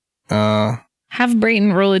Have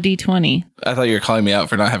Brayton roll a d20. I thought you were calling me out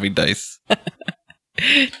for not having dice.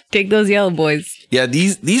 Take those yellow boys. Yeah,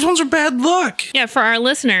 these ones are bad luck. Yeah, for our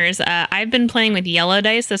listeners, I've been playing with yellow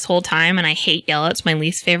dice this whole time, and I hate yellow. It's my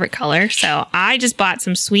least favorite color. So I just bought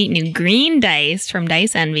some sweet new green dice from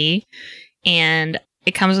Dice Envy, and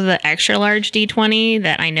it comes with an extra large D20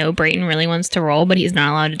 that I know Brayton really wants to roll, but he's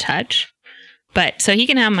not allowed to touch. But so he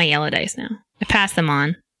can have my yellow dice now. I passed them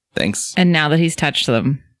on. Thanks. And now that he's touched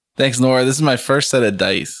them. Thanks, Nora. This is my first set of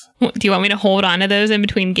dice. Do you want me to hold on to those in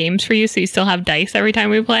between games for you so you still have dice every time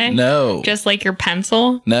we play? No. Just like your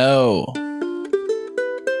pencil? No.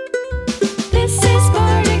 This is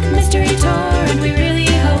Bardic Mystery Tour, and we really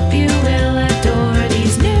hope you will adore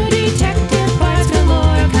these new detective bards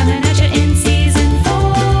galore coming at you in season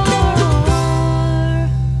 4.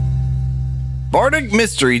 Bardic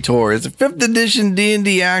Mystery Tour is a 5th edition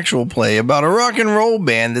D&D actual play about a rock and roll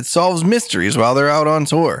band that solves mysteries while they're out on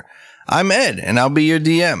tour. I'm Ed, and I'll be your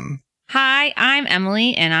DM. Hi, I'm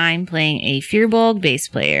Emily, and I'm playing a Fearbolg bass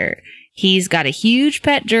player. He's got a huge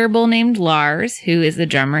pet gerbil named Lars, who is the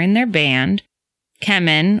drummer in their band.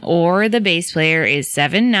 Kemen, or the bass player, is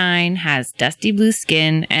 7'9", has dusty blue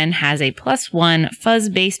skin, and has a +1 fuzz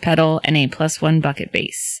bass pedal and a +1 bucket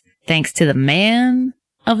bass. Thanks to the man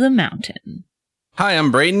of the mountain. Hi,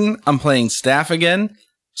 I'm Brayton. I'm playing Staff again.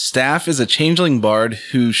 Staff is a changeling bard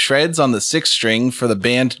who shreds on the 6th string for the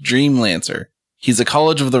band Dreamlancer. He's a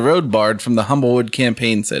College of the Road bard from the Humblewood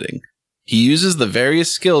campaign setting. He uses the various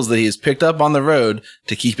skills that he has picked up on the road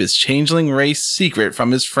to keep his changeling race secret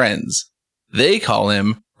from his friends. They call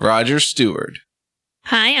him Roger Stewart.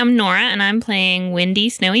 Hi, I'm Nora, and I'm playing Windy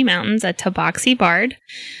Snowy Mountains, a Tabaxi bard.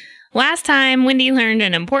 Last time, Windy learned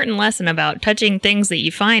an important lesson about touching things that you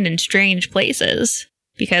find in strange places,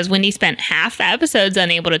 because Windy spent half the episodes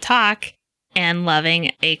unable to talk and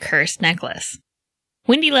loving a cursed necklace.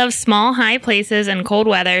 Windy loves small, high places and cold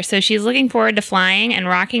weather, so she's looking forward to flying and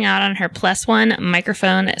rocking out on her +1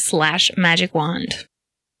 microphone/magic wand.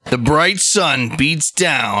 The bright sun beats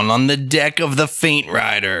down on the deck of the Faint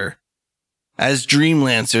Rider as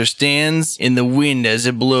Dreamlancer stands in the wind as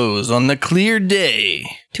it blows on the clear day.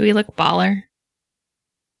 Do we look baller?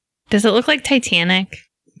 Does it look like Titanic?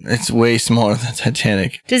 It's way smaller than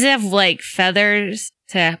Titanic. Does it have, like, feathers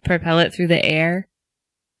to propel it through the air?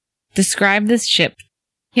 Describe this ship.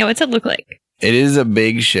 Yeah, what's it look like? It is a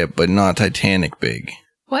big ship, but not Titanic big.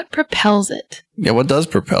 What propels it? Yeah, what does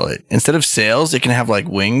propel it? Instead of sails, it can have, like,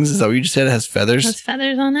 wings. Is that what you just said? It has feathers? Has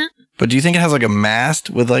feathers on it? But do you think it has, like, a mast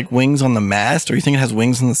with, like, wings on the mast? Or you think it has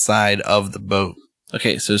wings on the side of the boat?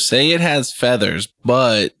 Okay, so say it has feathers,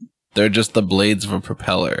 but they're just the blades of a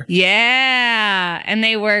propeller. Yeah, and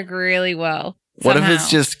they work really well. What if somehow. it's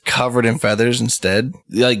just covered in feathers instead?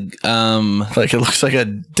 Like Like it looks like a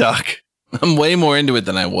duck. I'm way more into it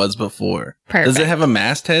than I was before. Perfect. Does it have a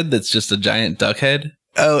masthead that's just a giant duck head?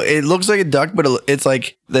 Oh, it looks like a duck, but it's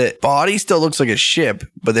like the body still looks like a ship,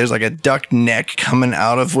 but there's like a duck neck coming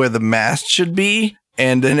out of where the mast should be.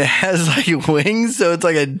 And then it has like wings. So it's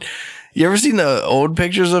like you ever seen the old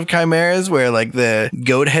pictures of chimeras where like the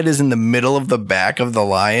goat head is in the middle of the back of the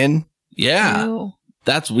lion? Yeah. Ew.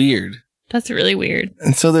 That's weird. That's really weird.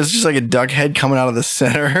 And so there's just like a duck head coming out of the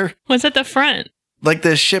center. What's at the front? Like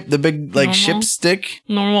the ship, the big like Normal? ship stick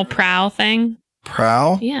Normal prow thing?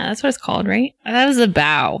 prow. Yeah, that's what it's called, right? That was the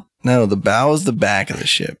bow. No, the bow is the back of the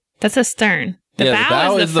ship. That's a stern. The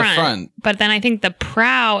bow is the front. But then I think the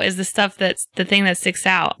prow is the stuff that's the thing that sticks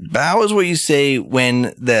out. Bow is what you say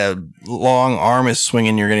when the long arm is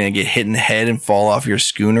swinging, you're going to get hit in the head and fall off your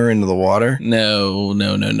schooner into the water. No.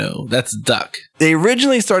 That's duck. They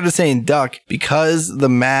originally started saying duck because the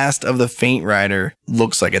mast of the Faint Rider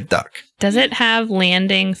looks like a duck. Does it have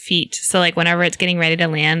landing feet? So like whenever it's getting ready to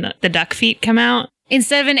land, the duck feet come out?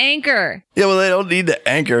 Instead of an anchor. Yeah, well, they don't need to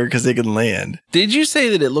anchor because they can land. Did you say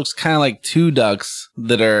that it looks kind of like two ducks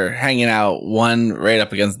that are hanging out, one right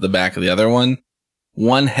up against the back of the other one?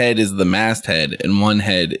 One head is the masthead and one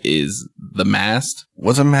head is the mast.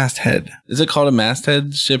 What's a masthead? Is it called a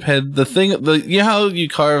masthead? Ship head? The thing, you know how you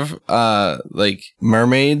carve, like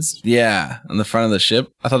mermaids? Yeah, on the front of the ship?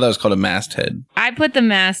 I thought that was called a masthead. I put the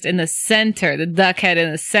mast in the center, the duck head in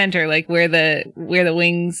the center, like where the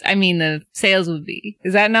wings, the sails would be.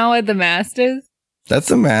 Is that not what the mast is? That's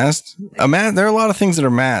the mast. There are a lot of things that are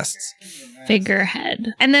masts.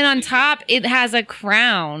 Figurehead. And then on top, it has a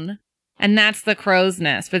crown. And that's the crow's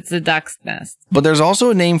nest, but it's a duck's nest. But there's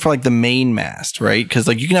also a name for like the main mast, right? Because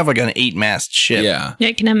like you can have like an 8-mast ship. Yeah. Yeah,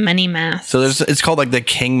 it can have many masts. So it's called like the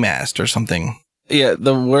king mast or something. Yeah,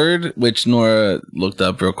 the word which Nora looked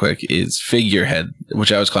up real quick is figurehead,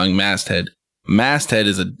 which I was calling masthead. Masthead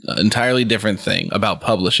is an entirely different thing about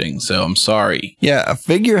publishing, so I'm sorry. Yeah, a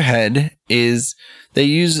figurehead is, they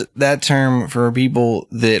use that term for people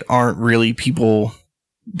that aren't really people,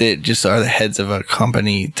 that just are the heads of a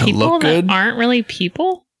company to People look that good. aren't really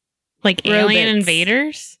people? Like alien Robots.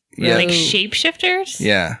 invaders? Yeah. Like shapeshifters?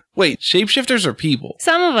 Yeah. Wait, shapeshifters are people.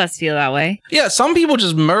 Some of us feel that way. Yeah, some people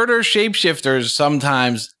just murder shapeshifters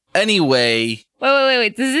sometimes anyway.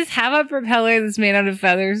 Wait. Does this have a propeller that's made out of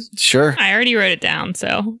feathers? Sure. I already wrote it down,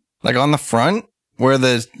 so. Like on the front where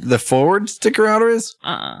the forward sticker outer is?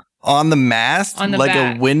 On the mast? On the like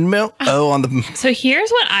back. a windmill? Oh, on the So here's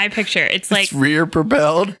what I picture. It's like it's rear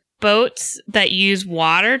propelled. boats that use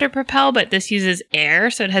water to propel, but this uses air.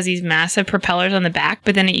 So it has these massive propellers on the back,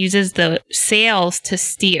 but then it uses the sails to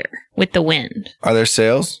steer with the wind. Are there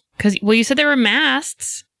sails? Because, well, you said there were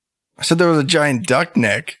masts. I said there was a giant duck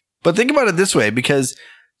neck. But think about it this way, because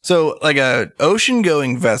so like a ocean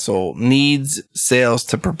going vessel needs sails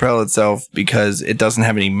to propel itself because it doesn't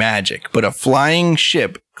have any magic. But a flying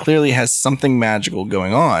ship clearly has something magical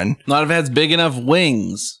going on. Not if it has big enough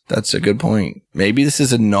wings. That's a good point. Maybe this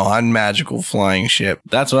is a non-magical flying ship.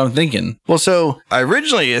 That's what I'm thinking. Well, so I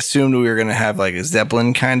originally assumed we were going to have like a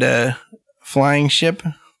Zeppelin kind of flying ship,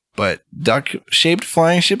 but duck-shaped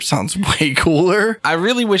flying ship sounds way cooler. I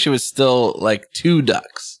really wish it was still like 2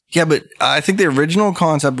 ducks. Yeah, but I think the original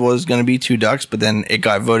concept was going to be 2 ducks, but then it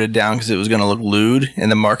got voted down because it was going to look lewd,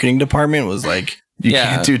 and the marketing department was like, you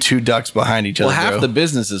Yeah. can't do 2 ducks behind each Well, other. half bro. the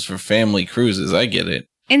business is for family cruises. I get it.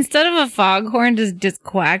 Instead of a foghorn, just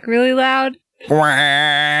quack really loud.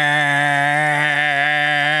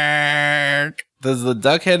 Does the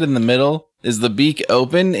duck head in the middle, is the beak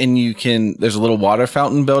open and there's a little water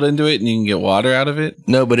fountain built into it and you can get water out of it?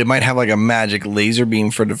 No, but it might have like a magic laser beam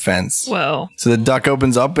for defense. Whoa. So the duck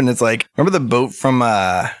opens up and it's like, remember the boat from,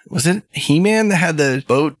 was it He-Man that had the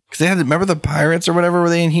boat? Because they had, remember the pirates or whatever, were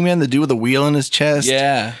they in He-Man? The dude with the wheel in his chest?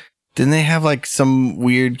 Yeah. Didn't they have like some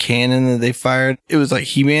weird cannon that they fired? It was like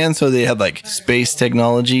He-Man, so they had like space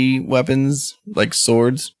technology weapons, like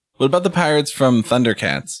swords. What about the pirates from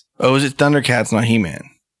Thundercats? Oh, was it Thundercats, not He-Man?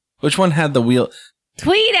 Which one had the wheel?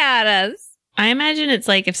 Tweet at us. I imagine it's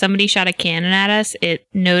like if somebody shot a cannon at us, it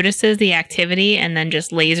notices the activity and then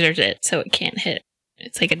just lasers it so it can't hit.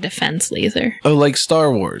 It's like a defense laser. Oh, like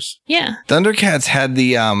Star Wars. Yeah. Thundercats had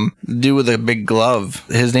the dude with a big glove.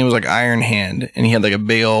 His name was like Iron Hand, and he had like a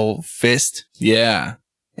big old fist, Yeah.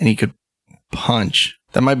 and he could punch.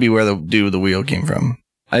 That might be where the dude with the wheel came from.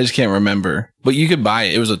 I just can't remember. But you could buy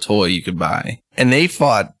it. It was a toy you could buy. And they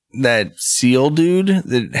fought that seal dude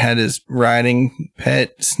that had his riding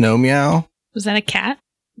pet, Snow Meow. Was that a cat?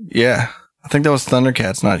 Yeah. I think that was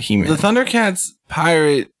Thundercats, not He-Man. The Thundercats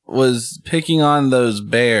pirate was picking on those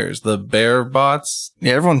bears, the bear bots,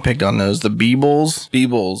 Yeah, everyone picked on those. The Beebles.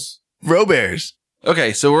 Beebles. Robears.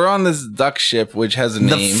 Okay, so we're on this duck ship, which has a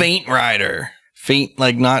The name. Faint Rider. Faint,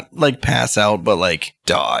 like not like pass out, but like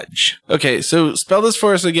dodge. Okay, so spell this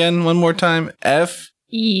for us again one more time.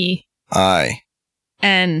 E I.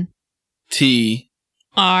 And F-T.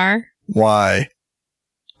 R. Y.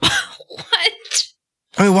 What?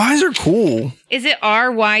 I mean, Y's are cool. is it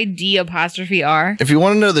RYD''R? If you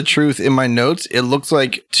want to know the truth, in my notes, it looks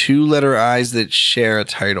like 2-letter I's that share a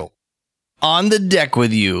title. On the deck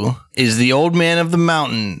with you is the old man of the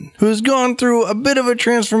mountain, who has gone through a bit of a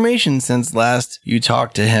transformation since last you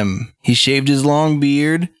talked to him. He shaved his long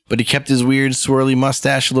beard, but he kept his weird swirly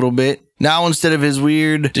mustache a little bit. Now, instead of his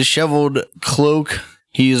weird disheveled cloak,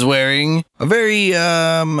 he is wearing a very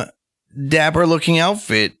dapper looking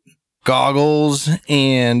outfit. Goggles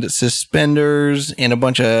and suspenders and a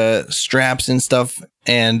bunch of straps and stuff.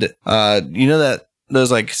 And you know that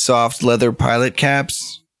those like soft leather pilot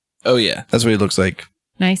caps? Oh, yeah. That's what he looks like.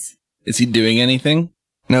 Nice. Is he doing anything?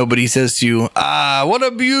 No, but he says to you, what a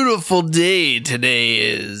beautiful day today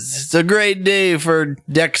is. It's a great day for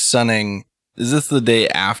deck sunning. Is this the day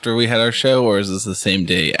after we had our show, or is this the same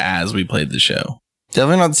day as we played the show?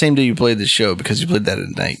 Definitely not the same day you played the show because you played that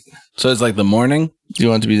at night. So it's like the morning? Do you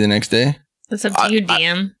want it to be the next day? That's up to you,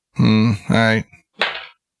 DM. All right.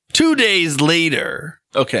 2 days later.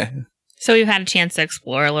 Okay. So we've had a chance to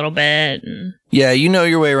explore a little bit. And Yeah, you know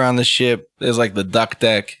your way around the ship. There's like the duck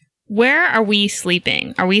deck. where are we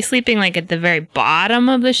sleeping? Are we sleeping like at the very bottom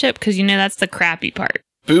of the ship? Because you know that's the crappy part.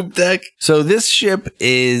 Boop deck. So this ship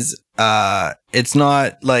is it's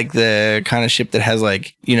not like the kind of ship that has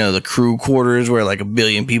like, you know, the crew quarters where like 1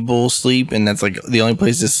 billion people sleep and that's like the only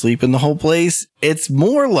place to sleep in the whole place. It's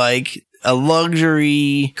more like a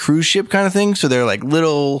luxury cruise ship kind of thing. So they're like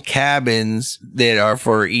little cabins that are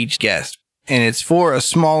for each guest. And it's for a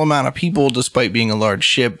small amount of people despite being a large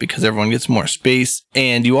ship because everyone gets more space.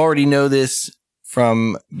 And you already know this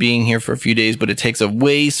from being here for a few days, but it takes a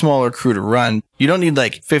way smaller crew to run. You don't need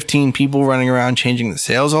like 15 people running around changing the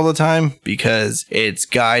sails all the time because it's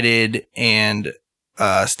guided and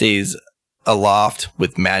stays aloft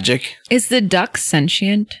with magic. Is the duck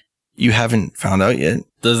sentient? You haven't found out yet.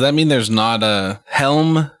 Does that mean there's not a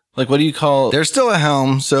helm? Like, what do you call? There's still a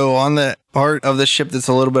helm. So on the part of the ship that's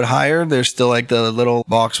a little bit higher, there's still like the little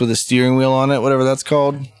box with a steering wheel on it, whatever that's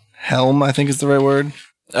called. Helm, I think is the right word.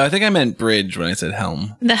 I think I meant bridge when I said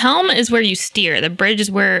helm. The helm is where you steer. The bridge is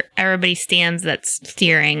where everybody stands that's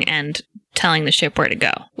steering and telling the ship where to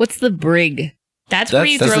go. What's the brig? That's where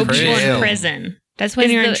you That's throw the people in jail. prison. That's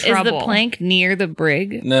when you're in trouble. Is the plank near the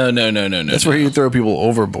brig? No. That's where you throw people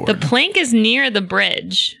overboard. The plank is near the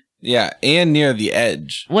bridge. Yeah, and near the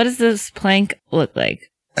edge. What does this plank look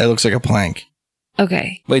like? It looks like a plank.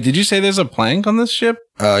 Okay. Wait, did you say there's a plank on this ship?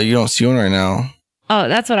 You don't see one right now. Oh,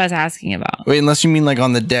 that's what I was asking about. Wait, unless you mean like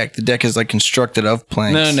on the deck. The deck is like constructed of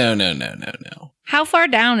planks. No. How far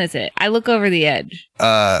down is it? I look over the edge.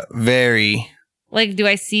 Very. Like, do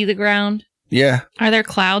I see the ground? Yeah. Are there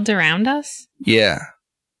clouds around us? Yeah.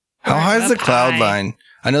 How Or high is the up cloud high? line?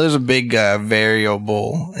 I know there's a big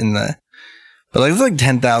variable in the, but like it's like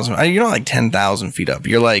 10,000. You're not like 10,000 feet up.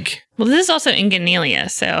 You're like, Well, this is also in Ganelia,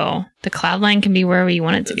 so the cloud line can be wherever you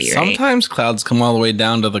want it to be, right? Sometimes clouds come all the way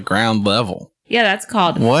down to the ground level. Yeah, that's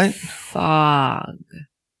called what? fog.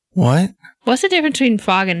 What? What's the difference between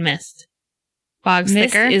fog and mist? Fog's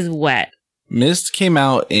Mist thicker? is wet. Mist came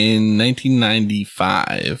out in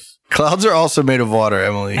 1995. Clouds are also made of water,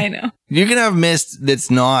 Emily. I know. You can have mist that's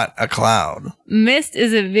not a cloud. Mist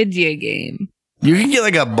is a video game. You can get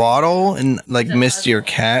like a bottle and like mist your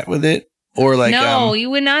cat with it. Or like, no, you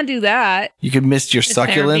would not do that. you could mist your If they're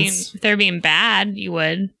succulents. if they're being bad, you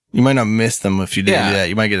would. You might not miss them if you did Yeah. that.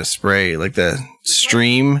 You might get a spray, like the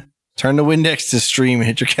stream. Turn the Windex to stream and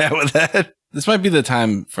hit your cat with that. This might be the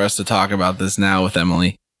time for us to talk about this now with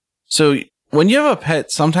Emily. So, when you have a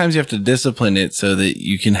pet, sometimes you have to discipline it so that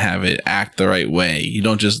you can have it act the right way. You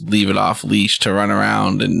don't just leave it off leash to run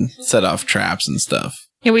around and set off traps and stuff.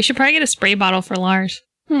 Yeah, we should probably get a spray bottle for Lars.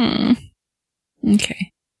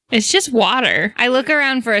 Okay. It's just water. I look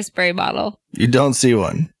around for a spray bottle. You don't see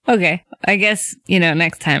one. Okay. I guess,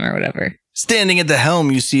 next time or whatever. Standing at the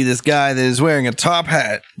helm, you see this guy that is wearing a top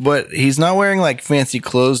hat, but he's not wearing like fancy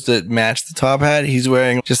clothes that match the top hat. He's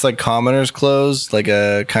wearing just like commoner's clothes, like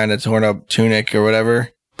a kind of torn up tunic or whatever.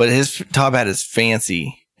 But his top hat is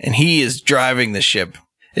fancy and he is driving the ship.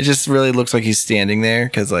 It just really looks like he's standing there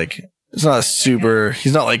because like it's not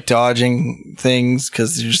he's not like dodging things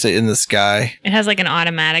because you're just in the sky. It has like an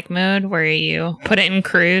automatic mode where you put it in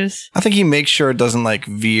cruise. I think he makes sure it doesn't like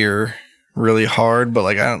veer really hard, but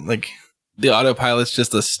like I don't like. The autopilot's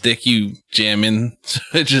just a stick you jam in, so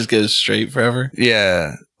it just goes straight forever.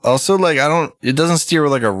 Yeah. Also, like, it doesn't steer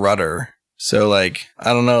with like a rudder. So, like,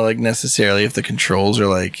 I don't know, like, necessarily if the controls are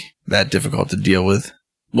like that difficult to deal with.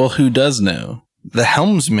 Well, who does know? The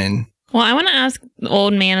helmsman. Well, I want to ask the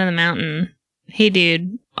old man of the mountain. Hey,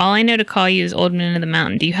 dude, all I know to call you is old man of the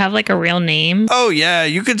mountain. Do you have like a real name? Oh, yeah.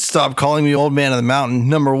 You could stop calling me old man of the mountain.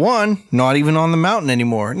 Number one, not even on the mountain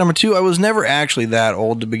anymore. Number two, I was never actually that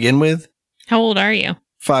old to begin with. How old are you?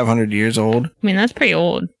 500 years old. I mean, that's pretty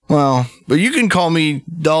old. Well, but you can call me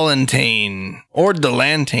Dallantane or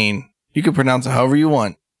Delantane. You can pronounce it however you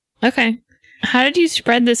want. Okay. How did you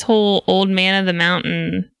spread this whole old man of the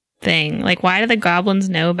mountain thing? Like, why do the goblins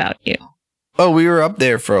know about you? Oh, we were up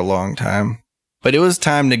there for a long time. But it was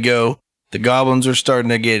time to go. The goblins were starting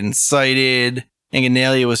to get incited. And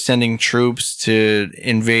Ganelia was sending troops to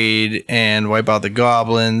invade and wipe out the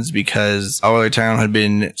goblins because our town had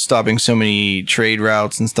been stopping so many trade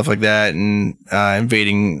routes and stuff like that and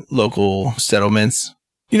invading local settlements.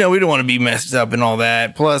 We don't want to be messed up and all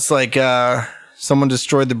that. Plus, like, someone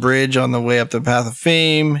destroyed the bridge on the way up the Path of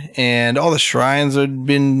Fame and all the shrines had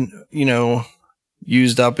been,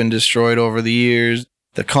 used up and destroyed over the years.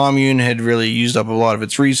 The commune had really used up a lot of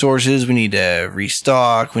its resources. We need to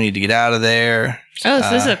restock. We need to get out of there. Oh, so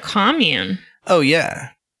this is a commune. Oh, yeah.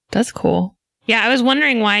 That's cool. Yeah, I was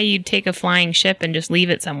wondering why you'd take a flying ship and just leave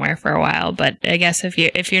it somewhere for a while. But I guess if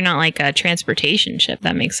you're not like a transportation ship,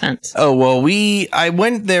 that makes sense. Oh, well, I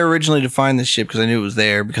went there originally to find the ship because I knew it was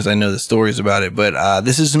there because I know the stories about it. But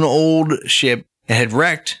this is an old ship. It had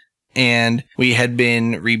wrecked and we had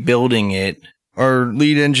been rebuilding it. Our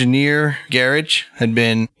lead engineer, Garrich, had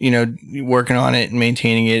been, working on it and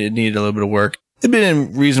maintaining it. It needed a little bit of work. It'd been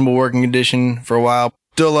in reasonable working condition for a while.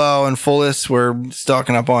 Dolo and Fullest were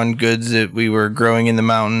stocking up on goods that we were growing in the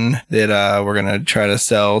mountain that we're gonna try to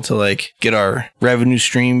sell to like get our revenue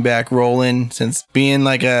stream back rolling, since being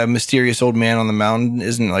like a mysterious old man on the mountain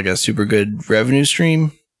isn't like a super good revenue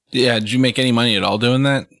stream. Yeah, did you make any money at all doing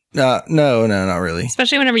that? No, not really.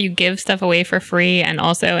 Especially whenever you give stuff away for free and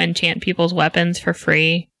also enchant people's weapons for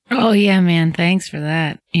free. Oh, yeah, man. Thanks for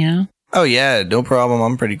that. You know? Oh yeah, no problem.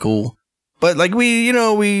 I'm pretty cool. But like we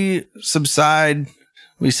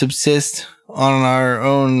subsist on our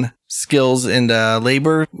own skills and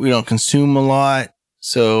labor. We don't consume a lot.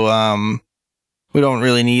 So we don't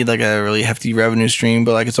really need like a really hefty revenue stream,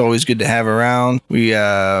 but like it's always good to have around. We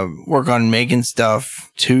work on making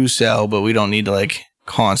stuff to sell, but we don't need to like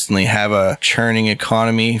constantly have a churning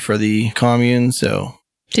economy for the commune. So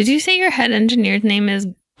Did you say your head engineer's name is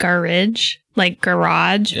Garage? Like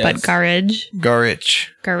garage, Yes. but Garage? Garich.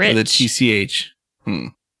 Garage. With a TCH.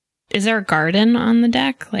 Is there a garden on the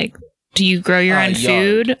deck? Like, do you grow your own Yard.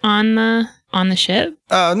 food on the ship?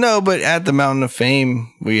 No, but at the Mountain of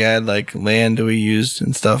Fame, we had like land that we used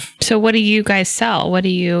and stuff. So what do you guys sell? What do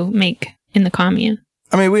you make in the commune?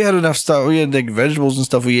 I mean, we had enough stuff. We had like vegetables and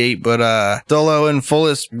stuff we ate, but Dolo and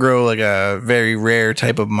Fullest grow like a very rare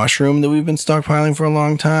type of mushroom that we've been stockpiling for a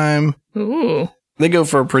long time. Ooh. They go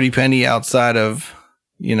for a pretty penny outside of,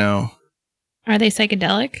 Are they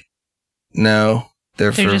psychedelic? no.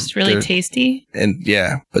 They're just really tasty. And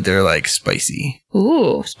yeah, but they're like spicy.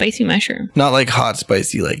 Ooh, spicy mushroom. Not like hot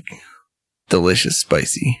spicy, like delicious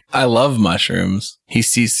spicy. I love mushrooms. He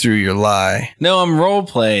sees through your lie. No, I'm role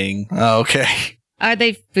playing. Oh, okay. Are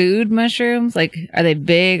they food mushrooms? Like, are they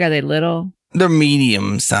big? Are they little? They're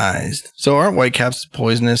medium sized. So aren't whitecaps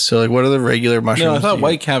poisonous? So like, what are the regular mushrooms? No, I thought you-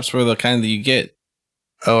 whitecaps were the kind that you get.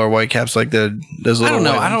 Oh, are whitecaps like those little? I don't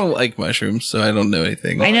know. white I ones? don't like mushrooms, so I don't know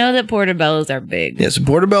anything. I know that portobellos are big. Yeah, so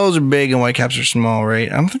portobellos are big and whitecaps are small, right?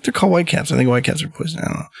 I don't think they're called whitecaps. I think whitecaps are poison. I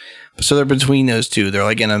don't know. So they're between those two. They're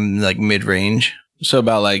like in a like mid range. So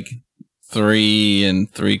about like 3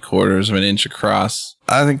 3/4 of an inch across.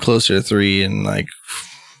 I think closer to 3 and like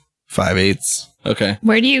 5/8. Okay.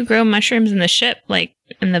 Where do you grow mushrooms in the ship? Like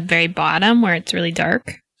in the very bottom where it's really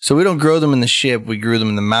dark? So we don't grow them in the ship. We grew them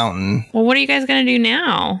in the mountain. Well, what are you guys going to do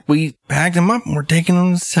now? We packed them up and we're taking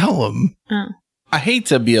them to sell them. Oh. I hate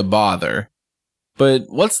to be a bother, but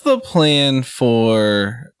what's the plan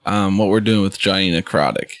for what we're doing with Johnny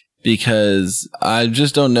Necrotic? Because I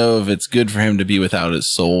just don't know if it's good for him to be without his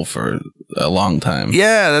soul for a long time.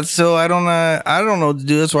 Yeah, that's so I don't know what to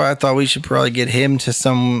do. That's why I thought we should probably get him to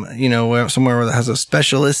somewhere where that has a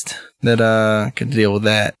specialist that can deal with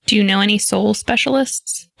that. Do you know any soul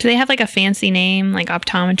specialists? Do they have like a fancy name, like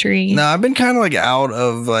optometry? No, I've been kind of like out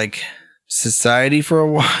of like society for a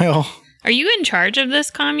while. Are you in charge of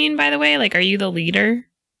this commune, by the way? Like, are you the leader?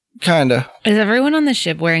 Kinda. Is everyone on the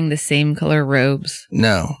ship wearing the same color robes?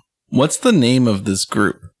 No. What's the name of this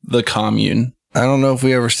group? The commune. I don't know if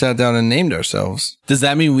we ever sat down and named ourselves. Does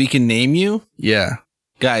that mean we can name you? Yeah.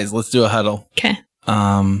 Guys, let's do a huddle. Okay.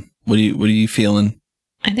 What are you feeling?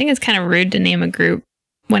 I think it's kind of rude to name a group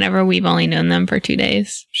whenever we've only known them for 2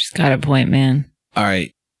 days. She's got a point, man. All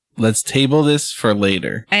right. Let's table this for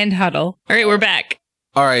later. And huddle. All right, we're back.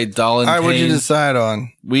 All right, Doll and All right, what'd you Payne, decide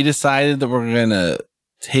on? we decided that we're going to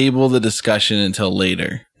table the discussion until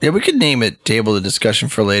later. Yeah, we could name it Table the Discussion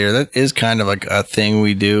for Later. That is kind of like a thing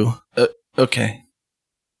we do. Okay.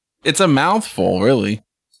 It's a mouthful, really.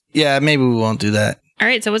 Yeah, maybe we won't do that. All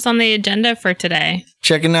right, so what's on the agenda for today?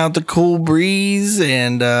 Checking out the cool breeze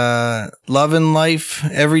and loving life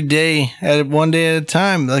every day, one day at a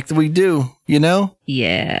time, like we do,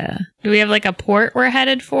 Yeah. Do we have like a port we're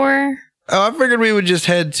headed for? Oh, I figured we would just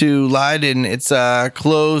head to Leiden. It's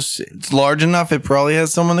close. It's large enough. It probably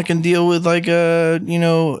has someone that can deal with like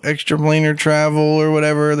extraplanar travel or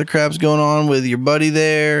whatever the crap's going on with your buddy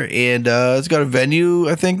there. And it's got a venue,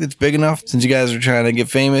 I think, that's big enough since you guys are trying to get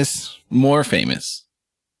famous. More famous.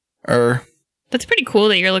 That's pretty cool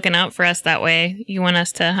that you're looking out for us that way. You want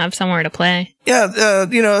us to have somewhere to play. Yeah,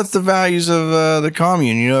 it's the values of the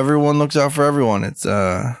commune. Everyone looks out for everyone. It's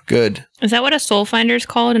good. Is that what a soul finder is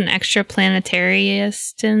called? An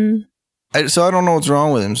extraplanetariist? So I don't know what's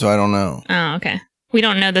wrong with him, so I don't know. Oh, okay. We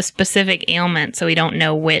don't know the specific ailment, so we don't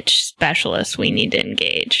know which specialist we need to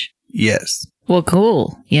engage. Yes. Well,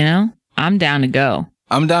 cool. I'm down to go.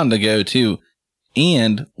 I'm down to go too.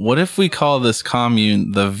 And what if we call this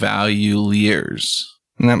commune the Valueliers?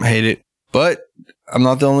 I hate it. But I'm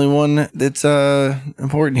not the only one that's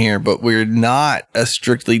important here. But we're not a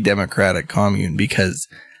strictly democratic commune because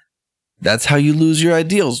that's how you lose your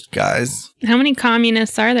ideals, guys. How many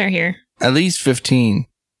communists are there here? At least 15.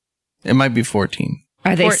 It might be 14.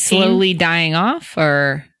 Are they 14? slowly dying off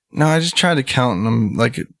or? No, I just tried to count them.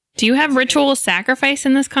 Like, Do you have ritual sacrifice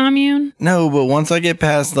in this commune? no, but once I get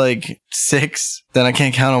past like 6, then I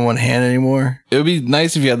can't count on one hand anymore. It would be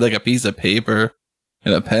nice if you had like a piece of paper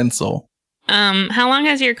and a pencil. How long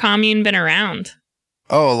has your commune been around?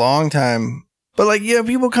 Oh, a long time. But like, yeah,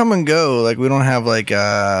 people come and go. Like, we don't have like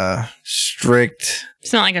a strict.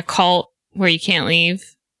 It's not like a cult where you can't leave.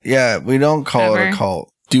 Yeah, we don't call it Ever. a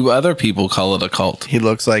cult. Do other people call it a cult? He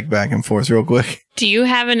looks like back and forth real quick. Do you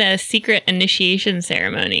have a secret initiation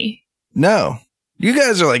ceremony? No, you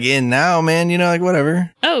guys are like in now, man. You know, like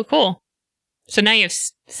whatever. Oh, cool. So now you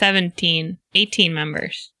have 18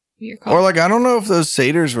 members. Your cult. Or like, I don't know if those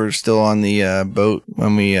satyrs were still on the boat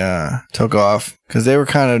when we took off because they were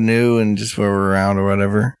kind of new and just were around or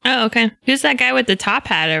whatever. Oh, okay. Who's that guy with the top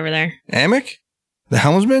hat over there? Amick, the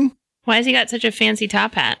helmsman, Why has he got such a fancy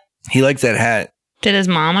top hat? he likes that hat. Did his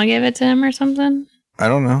mama give it to him or something? I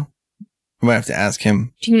don't know. I might have to ask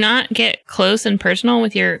him. Do you not get close and personal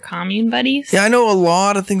with your commune buddies? Yeah, I know a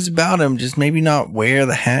lot of things about him, just maybe not where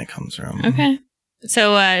the hat comes from. Okay.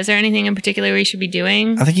 So, is there anything in particular we should be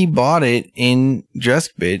doing? I think he bought it in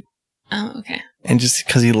Dreskbit, Oh, okay. and just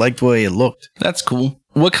because he liked the way it looked. That's cool.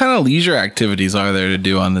 What kind of leisure activities are there to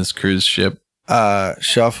do on this cruise ship?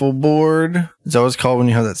 Shuffleboard. Is that what it's called when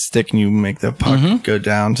you have that stick and you make the puck Mhm. go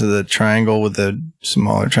down to the triangle with the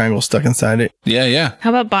smaller triangle stuck inside it? Yeah, yeah.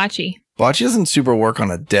 How about bocce? Bocce doesn't super work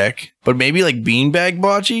on a deck, but maybe like beanbag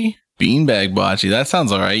bocce? Beanbag bocce. That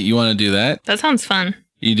sounds all right. You want to do that? That sounds fun.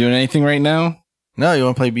 You doing anything right now? No, you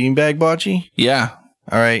want to play beanbag bocce? Yeah.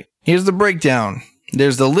 All right. Here's the breakdown.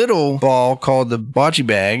 There's the little ball called the bocce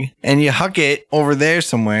bag, and you huck it over there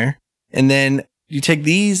somewhere. And then you take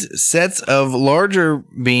these sets of larger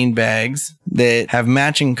bean bags that have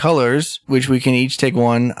matching colors, which we can each take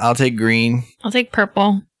one. I'll take green. I'll take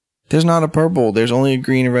purple. There's not a purple. There's only a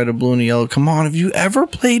green, a red, a blue, and a yellow. Come on. Have you ever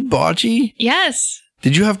played bocce? Yes.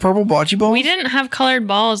 Did you have purple bocce balls? We didn't have colored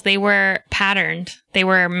balls. They were patterned. They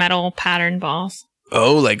were metal patterned balls.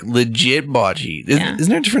 Oh, like legit bocce. Yeah. Isn't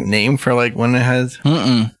there a different name for like when it has?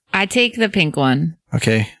 Mm-mm. I take the pink one.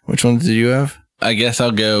 Okay. Which ones did you have? I guess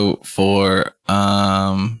I'll go for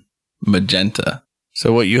magenta.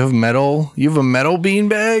 So what, you have metal? You have a metal bean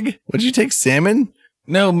bag? What did you take, salmon?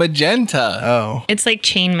 No, magenta. Oh, It's like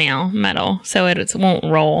chainmail metal, so it won't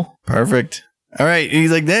roll. perfect. All right. And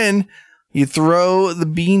he's like, then you throw the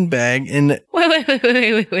bean bag in.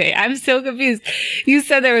 Wait. I'm so confused. You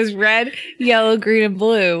said there was red, yellow, green, and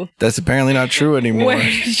blue. That's apparently not true anymore. Where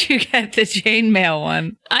did you get the chainmail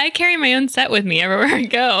one? I carry my own set with me everywhere I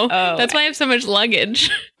go. Oh. That's why I have so much luggage.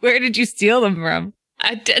 Where did you steal them from?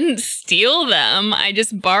 I didn't steal them. I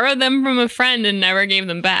just borrowed them from a friend and never gave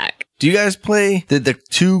them back. Do you guys play that the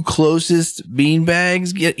two closest bean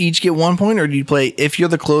bags each get 1 point? Or do you play if you're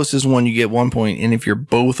the closest one, you get 1 point, and if you're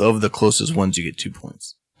both of the closest ones, you get 2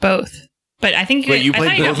 points? Both. But I think Wait, you I played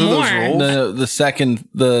thought you both got of those more. roles? No,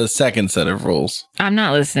 the second set of rules. I'm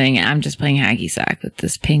not listening. I'm just playing hacky sack with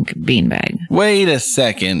this pink beanbag. Wait a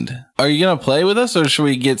second. Are you gonna play with us, or should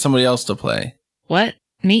we get somebody else to play? What?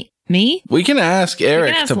 Me? We can ask We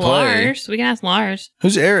Eric can ask to play. Lars. We can ask Lars.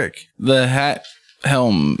 Who's Eric? The hat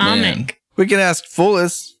helm man. Amick. We can ask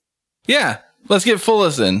Fullus. Yeah, let's get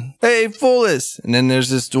Fullus in. Hey, Fullus. And then there's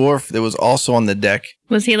this dwarf that was also on the deck.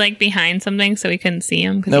 Was he like behind something so we couldn't see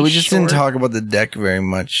him? 'Cause No, we he's just didn't short? talk about the deck very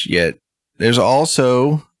much yet. There's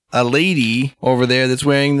also a lady over there that's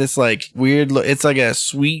wearing this like weird, it's like a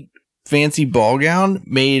sweet, fancy ball gown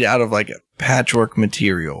made out of like a patchwork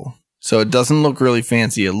material. So it doesn't look really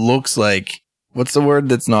fancy. It looks like, what's the word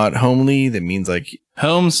that's not homely? That means like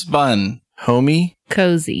Homespun. homey?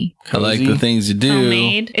 Cozy. I like Cozy? the things you do.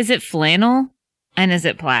 Homemade. Is it flannel? And is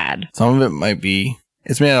it plaid? Some of it might be.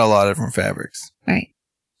 It's made out of a lot of different fabrics. Right.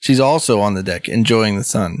 She's also on the deck enjoying the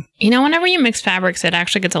sun. You know, whenever you mix fabrics, it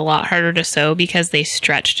actually gets a lot harder to sew because they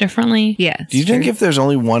stretch differently. Yes. Do you think if there's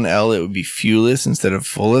only one L, it would be Fullus instead of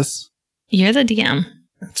Fullus? You're the DM.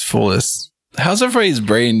 It's Fullus. How's everybody's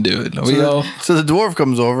brain doing? Are we all? So the dwarf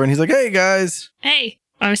comes over and he's like, hey guys. Hey,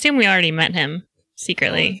 I assume we already met him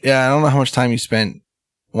secretly. Yeah, I don't know how much time you spent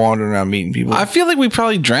wandering around meeting people. I feel like we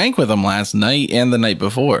probably drank with them last night and the night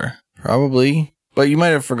before. Probably. But you might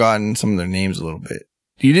have forgotten some of their names a little bit.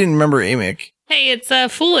 You didn't remember Amick. Hey, it's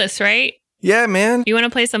Foolus, right? Yeah, man. You want to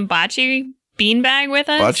play some bocce beanbag with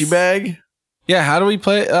us? Bocce bag. Yeah, how do we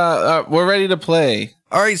play? We're ready to play.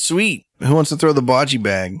 All right, sweet. Who wants to throw the bocce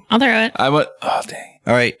bag? I'll throw it. I went. Oh dang!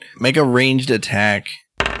 All right, make a ranged attack.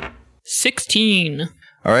 16.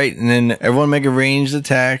 All right, and then everyone make a ranged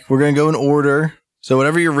attack. We're going to go in order. So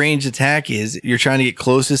whatever your ranged attack is, you're trying to get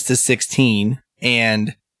closest to 16.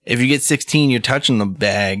 And If you get 16, you're touching the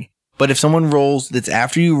bag. But if someone rolls that's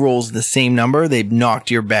after you rolls the same number, they've knocked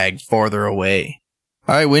your bag farther away.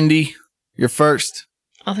 All right, Wendy, you're first.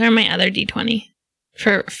 I'll throw my other d20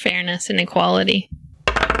 for fairness and equality.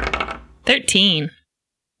 13.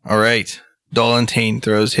 All right. Dolantane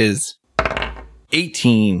throws his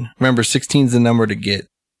 18. Remember, 16's the number to get.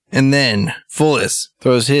 And then Fullis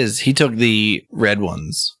throws his. He took the red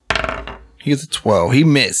ones. He gets a 12. He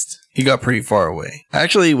missed. He got pretty far away.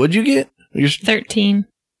 Actually, what'd you get? 13.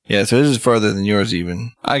 Yeah, so this is farther than yours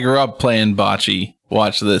even. I grew up playing bocce.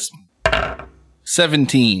 Watch this.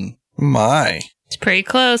 17. My. It's pretty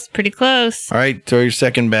close. Pretty close. All right, throw your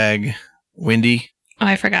second bag. Wendy. Oh,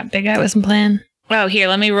 I forgot Big Eye wasn't playing. Oh, here,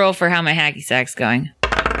 let me roll for how my hacky sack's going.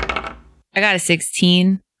 I got a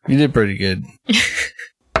 16. You did pretty good.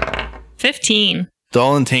 15.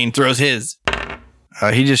 Dolantane throws his.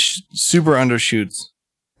 He just super undershoots.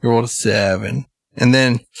 He rolled a 7. And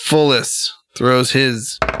then Fullis throws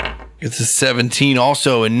his. Gets a 17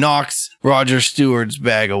 also and knocks Roger Stewart's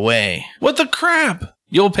bag away. What the crap?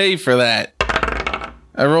 You'll pay for that.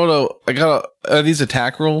 Are these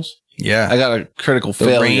attack rolls? Yeah. I got a critical The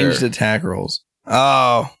failure. ranged attack rolls.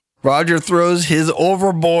 Oh. Roger throws his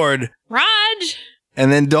overboard. Raj!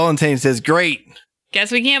 And then Dolantane says, great.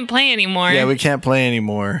 Guess we can't play anymore. Yeah, we can't play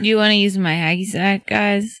anymore. You want to use my hacky sack,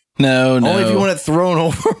 guys? No. Only if you want it thrown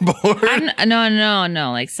overboard.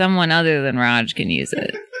 No. Like someone other than Raj can use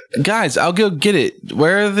it. Guys, Are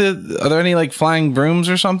there any like flying brooms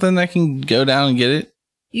or something that can go down and get it?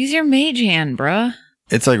 Use your mage hand, bruh.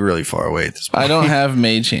 It's like really far away at this point. I don't have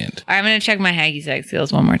mage hand. All right, I'm going to check my hacky sack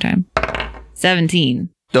skills one more time. 17.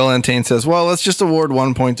 Dolantane says, well, let's just award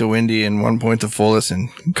 1 point to Wendy and 1 point to Fullis and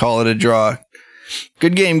call it a draw.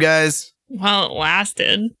 Good game, guys. Well, it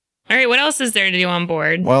lasted. All right, what else is there to do on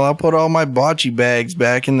board? Well, I'll put all my bocce bags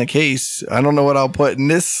back in the case. I don't know what I'll put in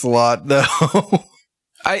this slot, though.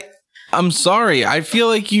 I'm sorry. I feel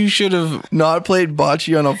like you should have. Not played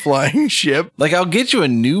bocce on a flying ship. Like, I'll get you a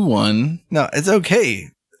new one. No, it's okay.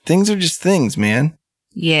 Things are just things, man.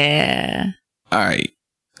 Yeah. All right.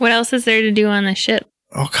 What else is there to do on the ship?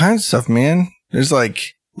 All kinds of stuff, man. There's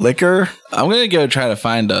like liquor. I'm going to go try to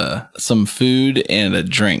find some food and a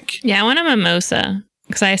drink. Yeah, I want a mimosa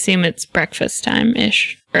because I assume it's breakfast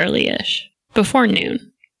time-ish, early-ish, before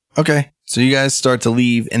noon. Okay. So you guys start to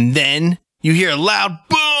leave, and then you hear a loud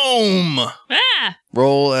boom. Ah!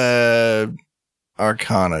 Roll a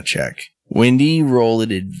Arcana check. Wendy, roll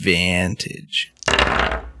at advantage.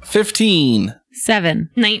 15. 7.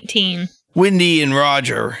 19. Wendy and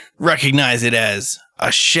Roger recognize it as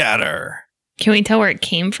a shatter. Can we tell where it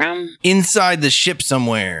came from? Inside the ship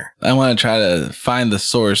somewhere. I want to try to find the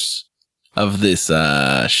source of this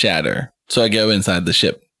shatter. So I go inside the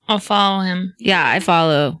ship. I'll follow him. Yeah, I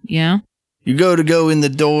follow, you know? You go in the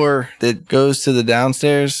door that goes to the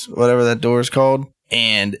downstairs, whatever that door is called.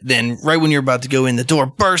 And then right when you're about to go in, the door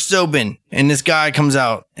bursts open and this guy comes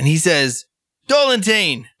out and he says,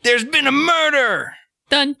 Dolantane, there's been a murder.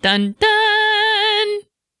 Dun, dun, dun!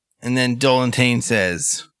 And then Dolantane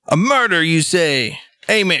says, a murder, you say?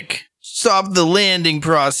 Amick, stop the landing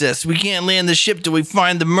process. We can't land the ship till we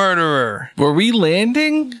find the murderer. Were we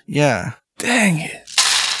landing? Yeah. Dang it.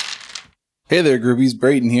 Hey there, groupies.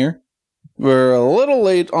 Brayden here. We're a little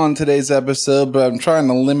late on today's episode, but I'm trying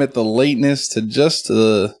to limit the lateness to just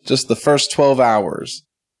the first 12 hours.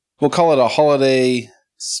 We'll call it a holiday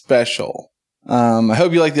special. I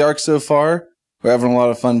hope you like the arc so far. We're having a lot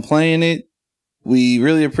of fun playing it. We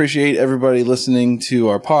really appreciate everybody listening to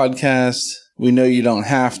our podcast. We know you don't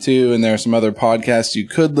have to, and there are some other podcasts you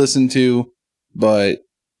could listen to, but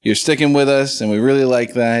you're sticking with us, and we really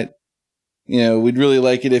like that. You know, we'd really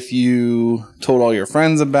like it if you told all your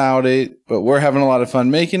friends about it, but we're having a lot of fun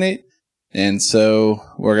making it, and so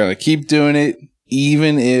we're going to keep doing it,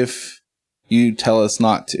 even if you tell us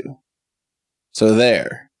not to. So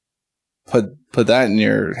there. Put that in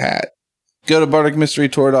your hat. Go to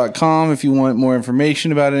BardicMysteryTour.com if you want more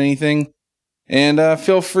information about anything. And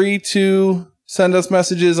feel free to send us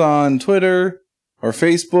messages on Twitter or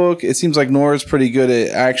Facebook. It seems like Nora's pretty good at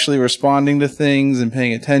actually responding to things and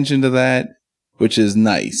paying attention to that, which is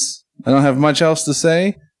nice. I don't have much else to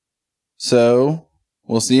say, so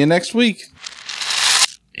we'll see you next week.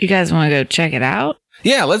 You guys want to go check it out?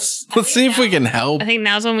 Yeah, let's see if we can help. I think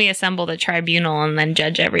now's when we assemble the tribunal and then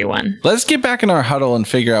judge everyone. Let's get back in our huddle and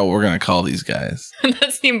figure out what we're going to call these guys.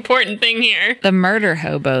 That's the important thing here. The murder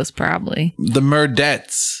hobos, probably. The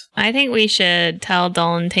Murdettes. I think we should tell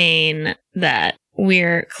Dolantane that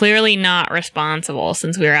we're clearly not responsible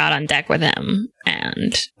since we were out on deck with him,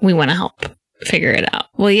 and we want to help figure it out.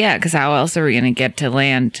 Well, yeah, because how else are we going to get to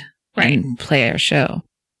land Right. and play our show?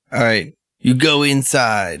 All right. You go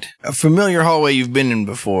inside. A familiar hallway you've been in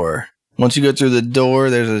before. Once you go through the door,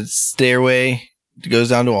 there's a stairway. It goes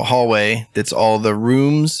down to a hallway that's all the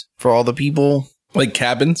rooms for all the people. Like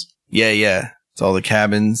cabins? Yeah. It's all the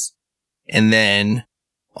cabins. And then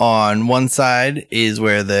on one side is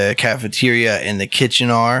where the cafeteria and the kitchen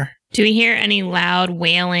are. Do we hear any loud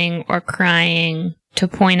wailing or crying to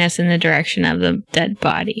point us in the direction of the dead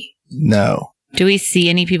body? No. Do we see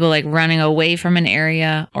any people like running away from an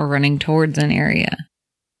area or running towards an area?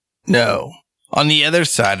 No. On the other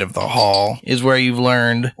side of the hall is where you've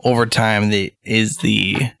learned over time that is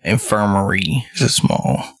the infirmary. It's a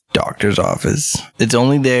small doctor's office. It's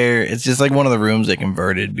only there. It's just like one of the rooms they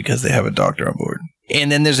converted because they have a doctor on board. And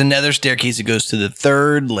then there's another staircase that goes to the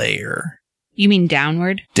third layer. You mean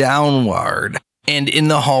downward? Downward. And in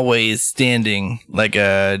the hallway is standing like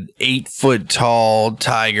a 8-foot tall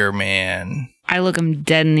tiger man I look him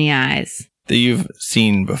dead in the eyes. that you've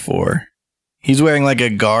seen before. He's wearing like a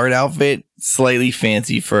guard outfit, slightly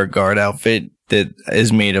fancy for a guard outfit that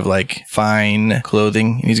is made of like fine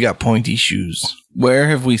clothing. And he's got pointy shoes. Where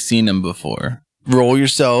have we seen him before? Roll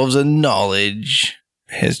yourselves a knowledge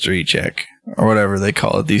history check or whatever they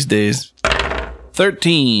call it these days.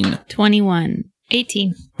 13. 21.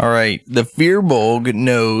 18. All right. The Firbolg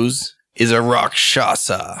nose is a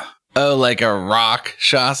Rakshasa. Oh, like a rock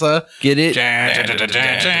shasa? Get it?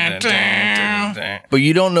 But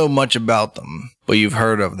you don't know much about them, but you've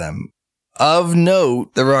heard of them. Of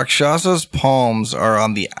note, the Rakshasa's palms are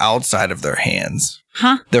on the outside of their hands.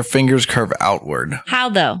 Huh? Their fingers curve outward. How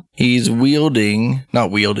though? He's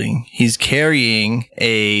he's carrying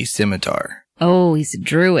a scimitar. Oh, he's a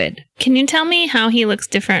druid. Can you tell me how he looks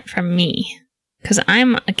different from me? Because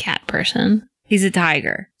I'm a cat person. He's a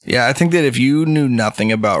tiger. Yeah, I think that if you knew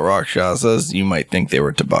nothing about Rakshasas, you might think they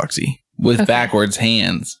were Tabaxi. With Okay. backwards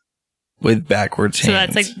hands. With backwards So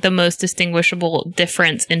hands. that's like the most distinguishable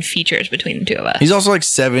difference in features between the two of us. He's also like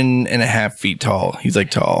 7.5 feet tall. He's like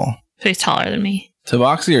tall. So he's taller than me.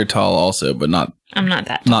 Tabaxi are tall also, but not I'm not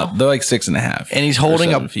that tall. they're like 6.5. And he's or holding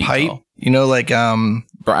a 7 feet pipe. tall. You know, like,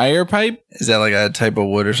 Briar pipe? is that like a type of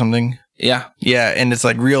wood or something? Yeah. Yeah, and it's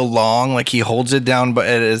like real long. Like he holds it down, but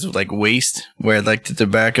at his like waist, where like the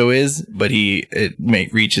tobacco is, but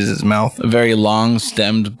reaches his mouth. A very long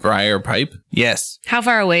stemmed briar pipe. Yes. How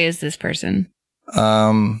far away is this person?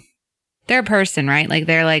 They're a person, right? Like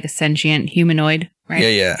they're like a sentient humanoid, right?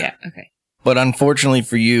 Yeah. Yeah, okay. But unfortunately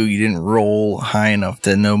for you, you didn't roll high enough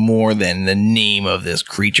to know more than the name of this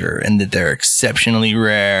creature and that they're exceptionally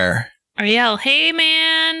rare. Or yell, hey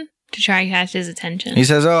man, to try and catch his attention. He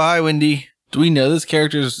says, "Oh, hi, Wendy. Do we know this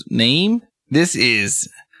character's name? This is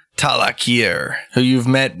Talakir, who you've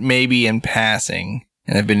met maybe in passing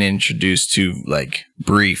and have been introduced to like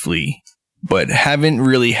briefly, but haven't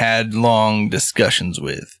really had long discussions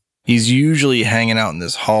with. He's usually hanging out in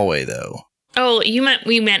this hallway, though." Oh, you meant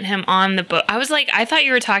we met him on the boat. I was like, I thought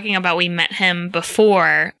you were talking about we met him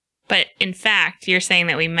before, but in fact, you're saying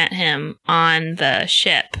that we met him on the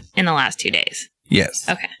ship in the last 2 days. Yes.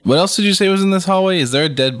 Okay. What else did you say was in this hallway? Is there a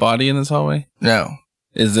dead body in this hallway? No.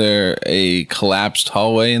 Is there a collapsed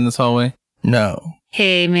hallway in this hallway? No.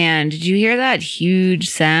 Hey man, did you hear that huge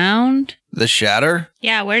sound? The shatter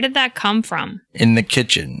Yeah, where did that come from? in the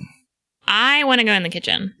kitchen. I want to go in the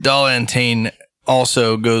kitchen. Dalantane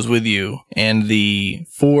also goes with you, and the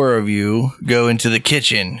 4 of you go into the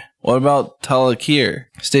kitchen. What about Talakir?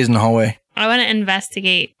 Stays in the hallway. I want to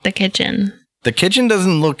investigate the kitchen. The kitchen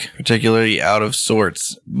doesn't look particularly out of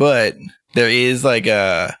sorts, but there is like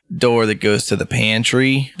a door that goes to the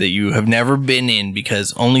pantry that you have never been in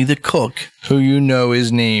because only the cook, who you know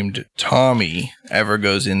is named Tommy, ever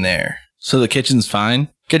goes in there. So the kitchen's fine?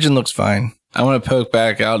 Kitchen looks fine. I want to poke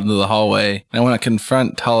back out into the hallway. I want to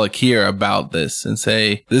confront Talakir about this and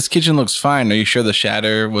say, this kitchen looks fine. Are you sure the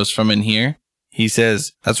shatter was from in here? He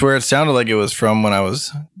says, "That's where it sounded like it was from when I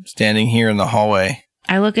was standing here in the hallway."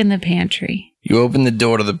 I look in the pantry. You open the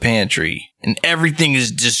door to the pantry, and everything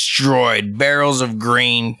is destroyed. Barrels of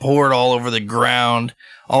grain poured all over the ground.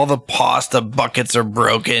 All the pasta buckets are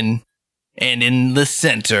broken. And in the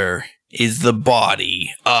center is the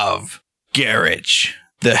body of Garrich,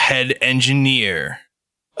 the head engineer.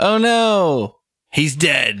 Oh no! He's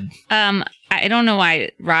dead. I don't know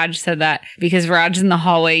why Raj said that because Raj's in the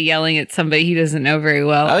hallway yelling at somebody he doesn't know very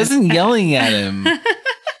well. I wasn't yelling at him.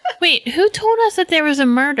 Wait, who told us that there was a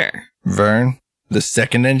murder? Vern, the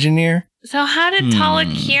second engineer? So how did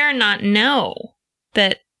Talakir not know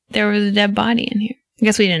that there was a dead body in here? I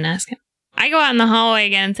guess we didn't ask him. I go out in the hallway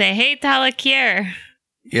again and say, hey, Talakir,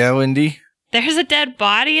 Yeah, Wendy? there's a dead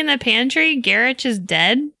body in the pantry? Garrich is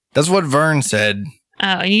dead? That's what Vern said.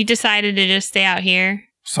 Oh, and you decided to just stay out here?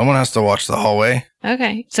 Someone has to watch the hallway.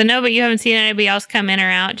 Okay. So no, but you haven't seen anybody else come in or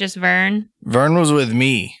out, just Vern? Vern was with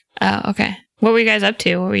me. Oh, okay. What were you guys up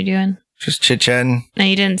to? What were you doing? Just chit-chatting. No,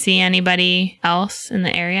 you didn't see anybody else in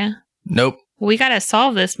the area? Nope. We gotta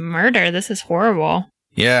solve this murder. This is horrible.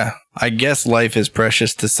 Yeah, I guess life is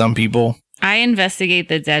precious to some people. I investigate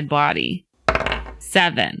the dead body.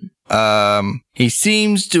 7. He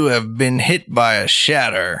seems to have been hit by a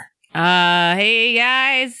shatter. Hey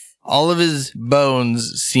guys. All of his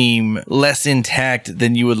bones seem less intact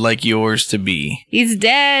than you would like yours to be. He's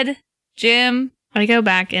dead. Jim. I go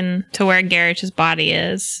back in to where Garrett's body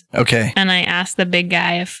is, Okay. and I ask the big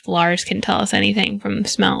guy if Lars can tell us anything from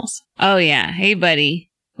smells. Oh yeah. Hey buddy.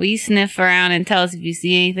 Will you sniff around and tell us if you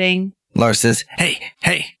see anything? Lars says, hey.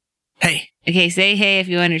 Okay, say hey if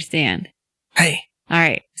you understand. Hey. All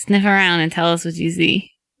right, sniff around and tell us what you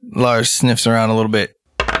see. Lars sniffs around a little bit.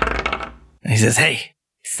 And he says, hey,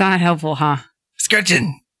 It's not helpful, huh?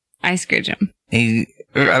 scratching. I scritch him. He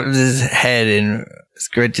rubs his head and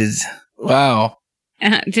scratches. Wow.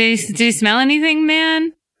 Do you smell anything,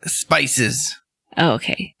 man? Spices. Oh,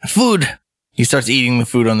 okay. Food. He starts eating the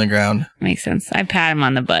food on the ground. Makes sense. I pat him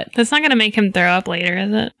on the butt. That's not gonna make him throw up later,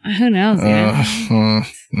 is it? Who knows, man?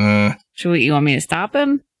 You want me to stop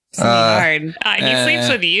him? It's gonna be hard. He sleeps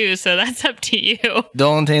with you, so that's up to you.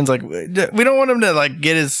 Dolantane's like, we don't want him to like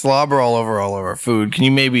get his slobber all over our food. Can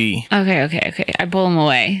you maybe? Okay. I pull him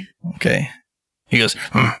away. Okay. He goes,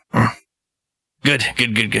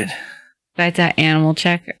 Good. That's that animal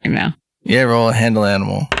check or no? Yeah, roll a handle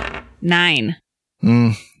animal. 9.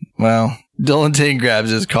 Well, Dolantane grabs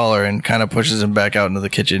his collar and kind of pushes him back out into the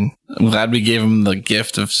kitchen. I'm glad we gave him the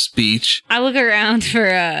gift of speech. I look around for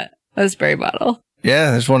a spray bottle.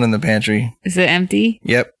 Yeah, there's one in the pantry. Is it empty?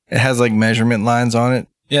 Yep. It has like measurement lines on it.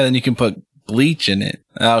 Yeah, then you can put bleach in it.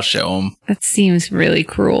 I'll show him. That seems really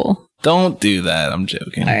cruel. Don't do that. I'm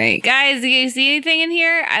joking. All right, guys, do you see anything in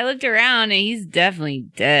here? I looked around and he's definitely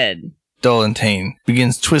dead. Dolantane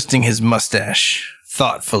begins twisting his mustache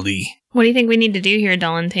thoughtfully. What do you think we need to do here,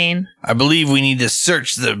 Dolantane? I believe we need to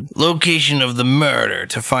search the location of the murder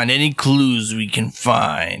to find any clues we can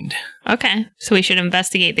find. Okay, so we should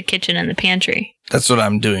investigate the kitchen and the pantry. That's what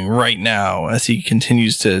I'm doing right now as he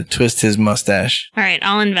continues to twist his mustache. All right,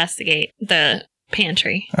 I'll investigate the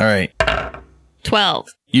pantry. All right. 12.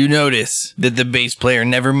 You notice that the bass player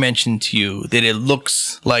never mentioned to you that it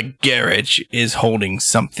looks like Garrett is holding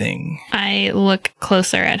something. I look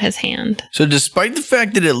closer at his hand. So despite the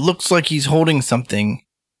fact that it looks like he's holding something,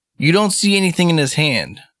 you don't see anything in his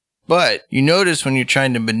hand. But you notice when you're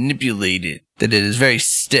trying to manipulate it that it is very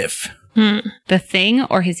stiff. The thing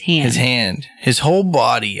or his hand? His hand. His whole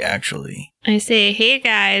body, actually. I say, hey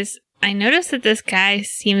guys, I noticed that this guy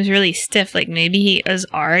seems really stiff, like maybe he is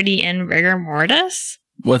already in rigor mortis?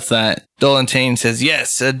 What's that? Dolantane says,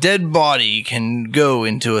 yes, a dead body can go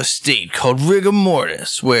into a state called rigor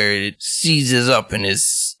mortis, where it seizes up and is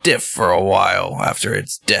stiff for a while after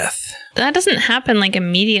its death. That doesn't happen like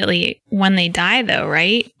immediately when they die though,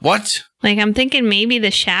 right? What? Like I'm thinking maybe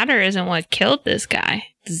the shatter isn't what killed this guy.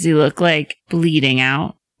 Does he look like bleeding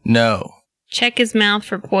out? No. Check his mouth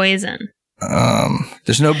for poison.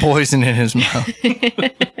 There's no poison in his mouth.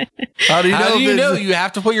 How do you know? You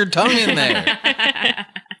have to put your tongue in there.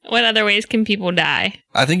 What other ways can people die?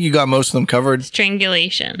 I think you got most of them covered.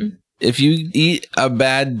 Strangulation. If you eat a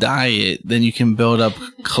bad diet, then you can build up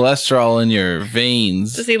cholesterol in your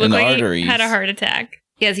veins Does he look and like arteries. he had a heart attack?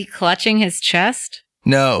 Yeah, is he clutching his chest?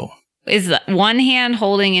 No. Is the one hand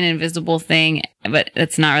holding an invisible thing, but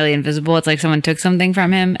it's not really invisible? It's like someone took something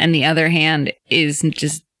from him, and the other hand is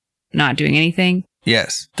just not doing anything?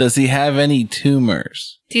 Yes. Does he have any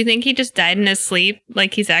tumors? Do you think he just died in his sleep?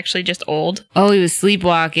 Like he's actually just old? Oh, he was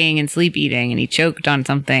sleepwalking and sleep eating, and he choked on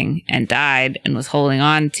something and died and was holding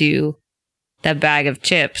on to that bag of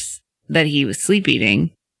chips that he was sleep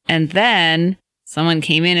eating. And then someone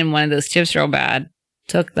came in and wanted those chips real bad,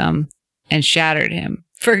 took them, and shattered him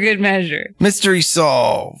for good measure. Mystery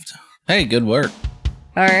solved. Hey, good work.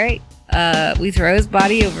 All right. We throw his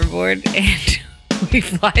body overboard and we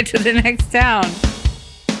fly to the next town.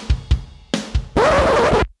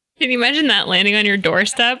 Can you imagine that landing on your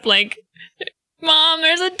doorstep? Like, Mom,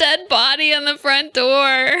 there's a dead body on the front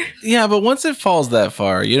door. Yeah, but once it falls that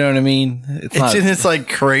far, you know what I mean? It's in this like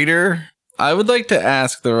crater. I would like to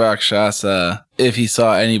ask the Rakshasa if he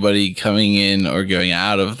saw anybody coming in or going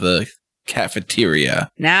out of the cafeteria.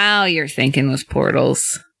 Now you're thinking with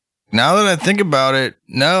portals. Now that I think about it,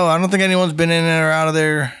 no, I don't think anyone's been in or out of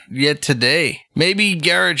there yet today. Maybe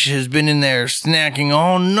Garrett has been in there snacking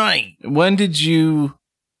all night. When did you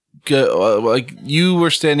go? Like, you were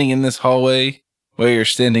standing in this hallway where you're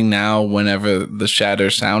standing now whenever the shatter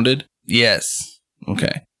sounded? Yes.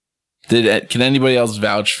 Okay. Can anybody else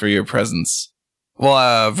vouch for your presence?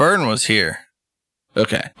 Well, Vern was here.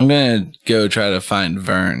 Okay. I'm going to go try to find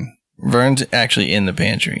Vern. Vern's actually in the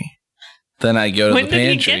pantry. Then I go to When the did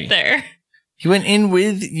pantry. he get there? He went in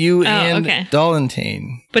with you and okay.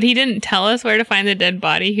 Dolantane. But he didn't tell us where to find the dead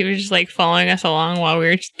body. He was just like following us along while we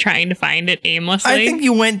were trying to find it aimlessly. I think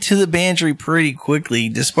you went to the pantry pretty quickly,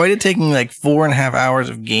 despite it taking like 4.5 hours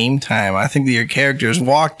of game time. I think that your characters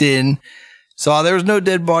walked in, saw there was no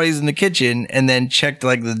dead bodies in the kitchen, and then checked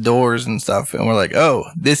like the doors and stuff. And we're like, oh,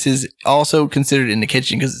 this is also considered in the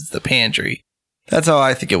kitchen because it's the pantry. That's how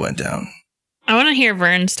I think it went down. I want to hear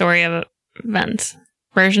Vern's story of events.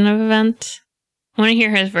 Version of events. I want to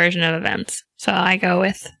hear his version of events. So I go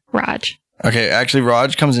with Raj. Okay, actually,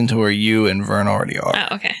 Raj comes into where you and Vern already are.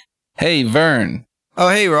 Oh, okay. Hey, Vern. Oh,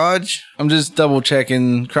 hey, Raj. I'm just double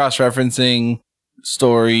checking, cross-referencing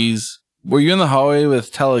stories. Were you in the hallway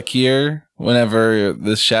with Telekir whenever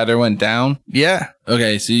the shatter went down? Yeah.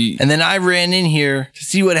 Okay, so And then I ran in here to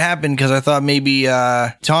see what happened because I thought maybe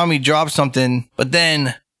Tommy dropped something. But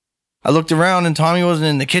then I looked around and Tommy wasn't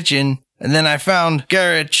in the kitchen. And then I found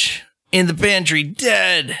Garrett in the pantry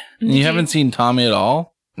dead. you haven't seen Tommy at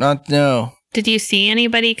all? No. Did you see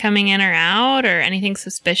anybody coming in or out or anything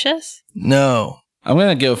suspicious? No. I'm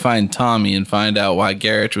going to go find Tommy and find out why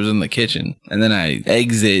Garrett was in the kitchen. And then I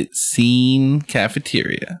exit scene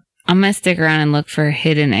cafeteria. I'm going to stick around and look for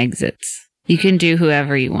hidden exits. You can do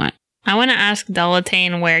whoever you want. I want to ask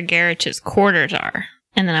Dolantane where Garrett's quarters are.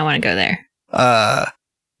 And then I want to go there.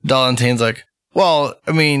 Dolantane's like, well,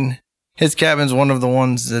 I mean, his cabin's one of the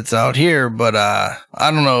ones that's out here, but I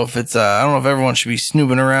don't know if everyone should be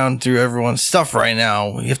snooping around through everyone's stuff right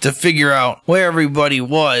now. We have to figure out where everybody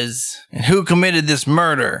was and who committed this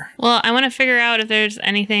murder. Well, I want to figure out if there's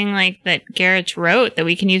anything like that Garrett wrote that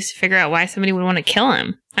we can use to figure out why somebody would want to kill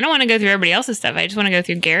him. I don't want to go through everybody else's stuff. I just want to go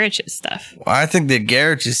through Garrett's stuff. Well, I think that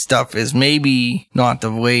Garrett's stuff is maybe not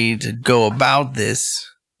the way to go about this.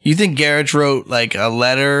 You think Garrett wrote like a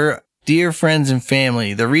letter? Dear friends and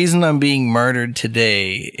family, the reason I'm being murdered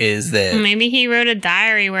today is that... Maybe he wrote a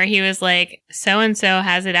diary where he was like, so-and-so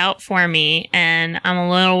has it out for me, and I'm a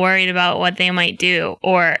little worried about what they might do.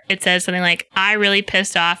 Or it says something like, I really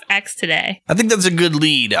pissed off X today. I think that's a good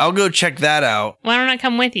lead. I'll go check that out. Why don't I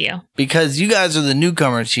come with you? Because you guys are the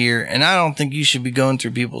newcomers here, and I don't think you should be going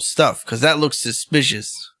through people's stuff, because that looks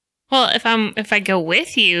suspicious. Well, if I go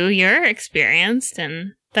with you, you're experienced,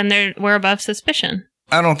 and then we're above suspicion.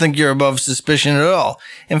 I don't think you're above suspicion at all.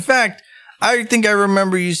 In fact, I think I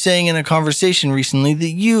remember you saying in a conversation recently that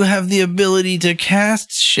you have the ability to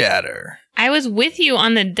cast Shatter. I was with you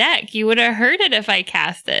on the deck. You would have heard it if I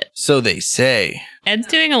cast it. So they say. Ed's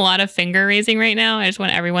doing a lot of finger raising right now. I just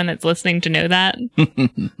want everyone that's listening to know that.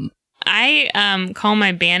 I call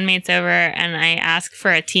my bandmates over and I ask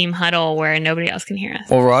for a team huddle where nobody else can hear us.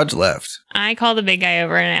 Well, Raj left. I call the big guy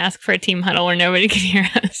over and I ask for a team huddle where nobody can hear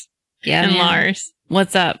us. Yeah, And man. Lars.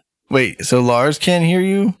 What's up? Wait, so Lars can't hear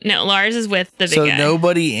you? No, Lars is with the big So guy.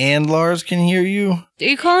 nobody and Lars can hear you? Are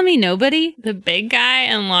you calling me nobody? The big guy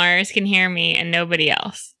and Lars can hear me and nobody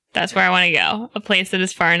else. That's where I want to go. A place that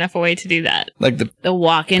is far enough away to do that. Like the... The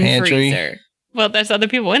walk-in Pantry? freezer. Well, there's other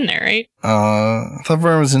people in there, right? I thought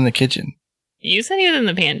Vern was in the kitchen. You said he was in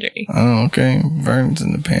the pantry. Oh, okay. Vern's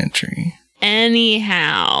in the pantry.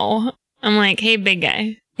 Anyhow, I'm like, hey, big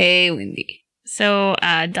guy. Hey, Wendy. So,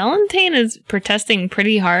 Dolantane is protesting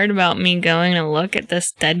pretty hard about me going to look at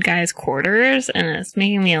this dead guy's quarters, and it's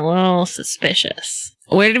making me a little suspicious.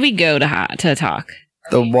 Where did we go to talk?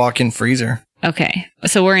 The walk-in freezer. Okay,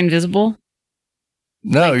 so we're invisible?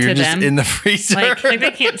 No, Like you're to just them? in the freezer. Like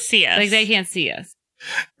they can't see us. Like they can't see us.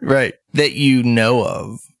 Right. That you know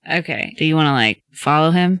of. Okay. Do you want to like follow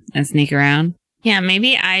him and sneak around? Yeah,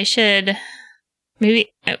 maybe I should. Maybe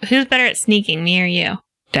who's better at sneaking, me or you?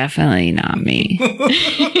 Definitely not me. All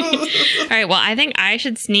right. Well, I think I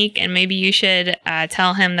should sneak, and maybe you should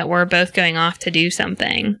tell him that we're both going off to do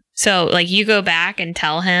something. So, like, you go back and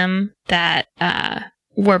tell him that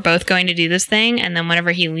we're both going to do this thing, and then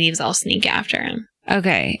whenever he leaves, I'll sneak after him.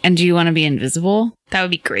 Okay. And do you want to be invisible? That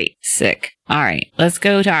would be great. Sick. All right. Let's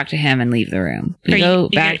go talk to him and leave the room. We Are you- go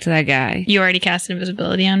you back get- to that guy. You already cast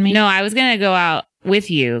invisibility on me. No, I was going to go out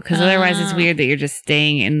with you because otherwise it's Oh. weird that you're just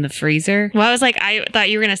staying in the freezer. Well, I was like, I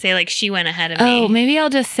thought you were gonna say like she went ahead of me. Oh, maybe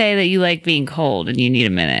I'll just say that you like being cold and you need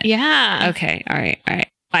a minute. Yeah. Okay. All right. All right.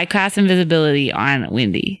 I cast invisibility on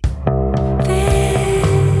Wendy.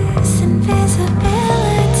 This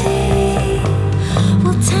invisibility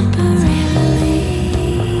will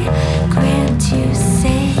temporarily grant you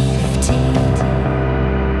safety.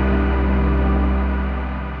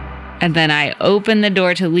 And then I open the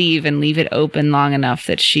door to leave and leave it open long enough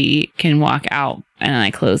that she can walk out. And then I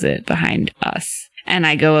close it behind us. And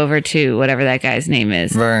I go over to whatever that guy's name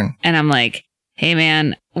is. Vern. And I'm like, hey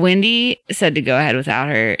man, Wendy said to go ahead without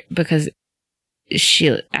her because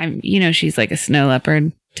she's like a snow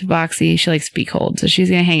leopard to Boxy. She likes to be cold. So she's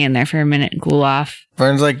going to hang in there for a minute and cool off.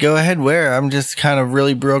 Vern's like, go ahead, wear. I'm just kind of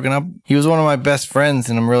really broken up. He was one of my best friends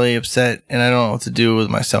and I'm really upset and I don't know what to do with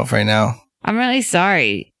myself right now. I'm really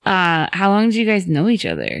sorry. How long did you guys know each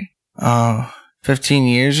other? 15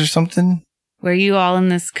 years or something. Were you all in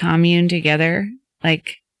this commune together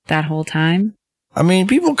like that whole time? I mean,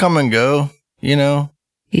 people come and go, you know.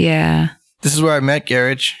 Yeah. This is where I met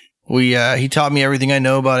Garrett. He taught me everything I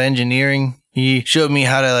know about engineering. He showed me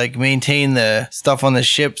how to like maintain the stuff on the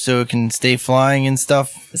ship so it can stay flying and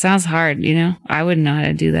stuff. It sounds hard, you know? I wouldn't know how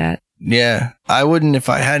to do that. Yeah, I wouldn't if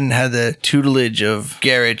I hadn't had the tutelage of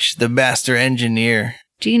Garrett, the master engineer.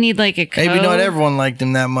 Do you need like a code? Maybe not everyone liked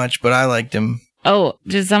him that much, but I liked him. Oh,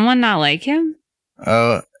 did someone not like him?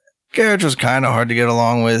 Garrett was kind of hard to get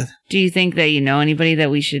along with. Do you think that you know anybody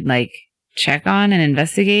that we should like check on and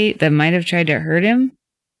investigate that might have tried to hurt him?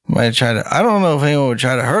 I don't know if anyone would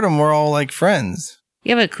try to hurt him. We're all like friends.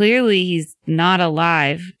 Yeah, but clearly he's not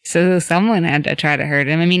alive. So someone had to try to hurt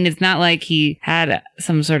him. I mean, it's not like he had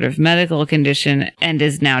some sort of medical condition and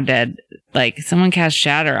is now dead. Like someone cast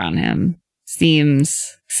shatter on him. Seems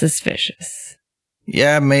suspicious.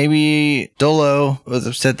 Yeah, maybe Dolo was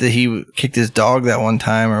upset that he kicked his dog that one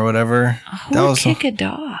time or whatever. Who That would was kick a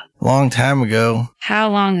dog? a long time ago. How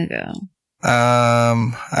long ago?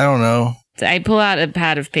 I don't know. So I pull out a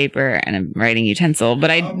pad of paper and a writing utensil, but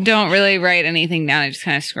I don't really write anything down. I just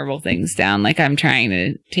kind of scribble things down like I'm trying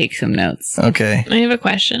to take some notes. Okay. I have a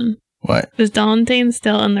question. What? Is Dalantine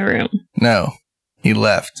still in the room? No. He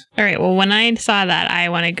left. All right. Well, when I saw that, I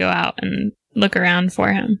want to go out and look around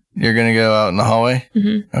for him. You're going to go out in the hallway?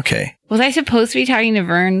 Mm-hmm. Okay. Was I supposed to be talking to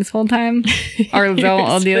Vern this whole time? Or the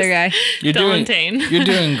other guy? You're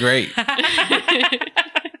doing great.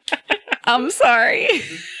 I'm sorry.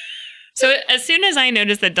 So as soon as I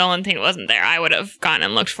noticed that Dalantine wasn't there, I would have gone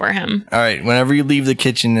and looked for him. All right. Whenever you leave the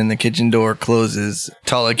kitchen and the kitchen door closes,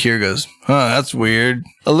 Talakir goes, that's weird.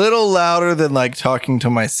 A little louder than like talking to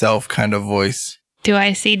myself kind of voice. Do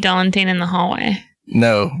I see Dalantine in the hallway?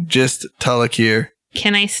 No, just Talakir.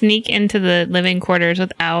 Can I sneak into the living quarters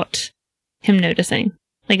without him noticing?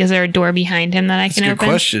 Like, is there a door behind him that I That's can a good open?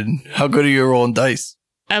 question. How good are you at rolling dice?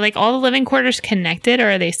 Are like all the living quarters connected,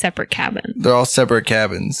 or are they separate cabins? They're all separate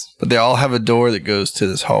cabins, but they all have a door that goes to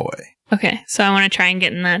this hallway. Okay, so I want to try and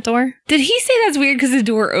get in that door. Did he say that's weird because the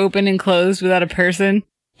door opened and closed without a person?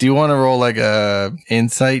 Do you want to roll like a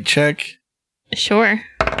insight check? Sure.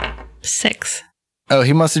 6. Oh,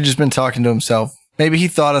 he must have just been talking to himself. Maybe he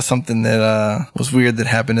thought of something that was weird that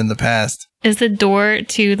happened in the past. Is the door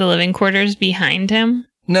to the living quarters behind him?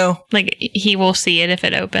 No. Like, he will see it if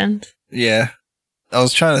it opens? Yeah. I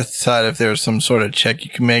was trying to decide if there was some sort of check you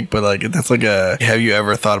can make, but like that's like a have you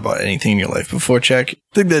ever thought about anything in your life before check? I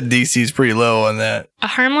think that DC is pretty low on that. A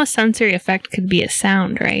harmless sensory effect could be a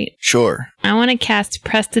sound, right? Sure. I want to cast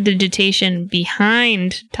Prestidigitation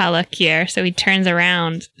behind Talakir so he turns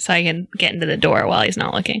around so I can get into the door while he's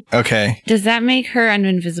not looking. Okay. Does that make her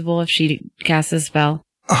invisible if she casts a spell?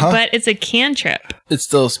 Uh-huh. But it's a cantrip. It's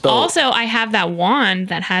still a spell. Also, I have that wand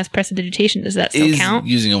that has Prestidigitation. Does that still Is count?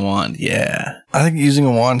 using a wand, yeah. I think using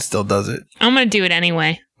a wand still does it. I'm going to do it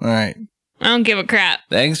anyway. All right. I don't give a crap.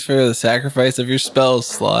 Thanks for the sacrifice of your spell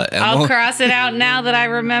slot, Emma. I'll cross it out now that I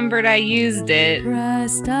remembered I used it.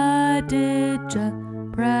 Prestadija,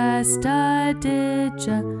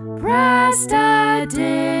 Prestadija,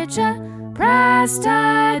 Prestadija,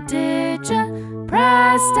 Prestadija,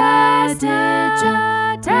 Prestadija,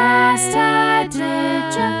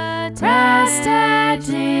 Prestadija,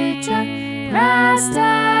 Prestadija,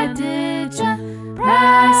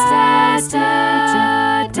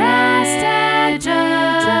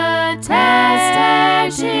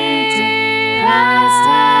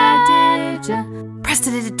 Prestadija, Prestadija,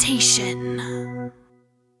 Prestidigitation.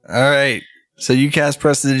 All right. So you cast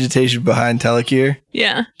Prestidigitation behind Talakir?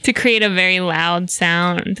 Yeah. To create a very loud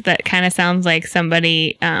sound that kind of sounds like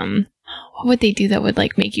somebody, what would they do that would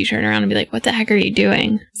like make you turn around and be like, what the heck are you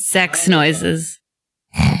doing? Sex noises.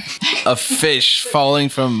 A fish falling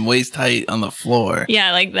from waist height on the floor.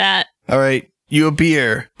 Yeah, like that. All right. You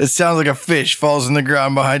appear. It sounds like a fish falls in the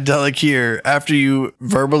ground behind Talakir after you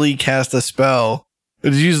verbally cast a spell.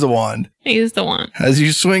 Use the wand. I used the wand. As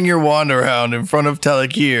you swing your wand around in front of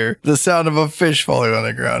Talakir, the sound of a fish falling on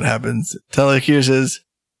the ground happens. Talakir says,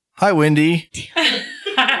 "Hi, Wendy."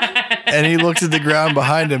 And he looks at the ground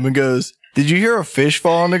behind him and goes, Did you hear a fish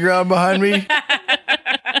fall on the ground behind me?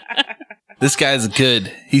 This guy's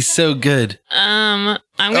good. He's so good. I'm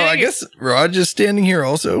gonna I guess Raj is standing here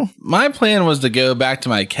also. My plan was to go back to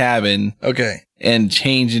my cabin Okay. and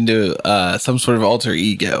change into some sort of alter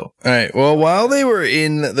ego. All right. Well, while they were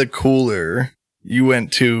in the cooler, you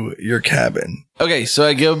went to your cabin. Okay, so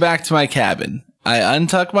I go back to my cabin. I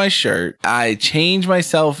untuck my shirt. I change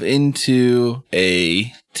myself into a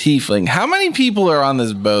tiefling. How many people are on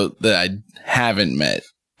this boat that I haven't met?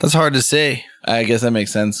 That's hard to say. I guess that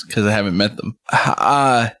makes sense because I haven't met them.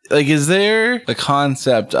 Is there the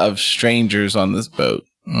concept of strangers on this boat?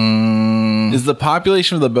 Is the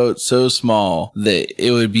population of the boat so small that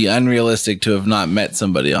it would be unrealistic to have not met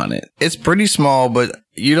somebody on it? It's pretty small, but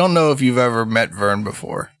you don't know if you've ever met Vern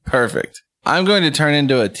before. Perfect. I'm going to turn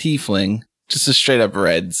into a tiefling, just a straight up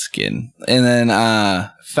red skin. And then,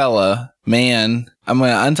 man, I'm going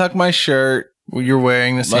to untuck my shirt. Well, you're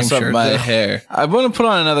wearing the same Mess up shirt. my though. hair. I want to put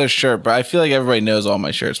on another shirt, but I feel like everybody knows all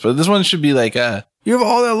my shirts. But this one should be like You have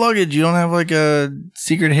all that luggage. You don't have like a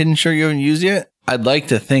secret hidden shirt you haven't used yet? I'd like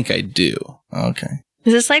to think I do. Okay.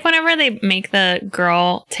 Is this like whenever they make the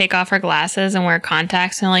girl take off her glasses and wear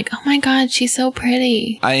contacts and like, oh my god, she's so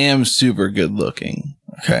pretty? I am super good looking.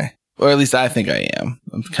 Okay. Or at least I think I am.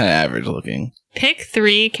 I'm kind of average looking. Pick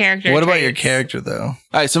 3 character What about your traits. character though? All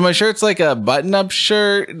right, so my shirt's like a button-up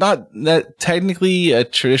shirt. Not that technically a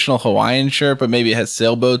traditional Hawaiian shirt, but maybe it has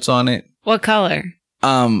sailboats on it. What color?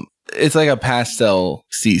 It's like a pastel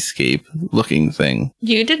seascape looking thing.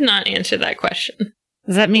 You did not answer that question.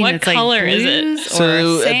 Does that mean What it's like color is it? blues So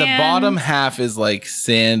or at the sand? bottom half is like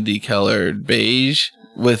sandy colored beige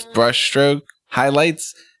with brushstroke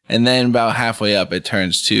highlights. And then about halfway up, it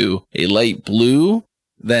turns to a light blue.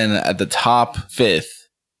 Then at the top fifth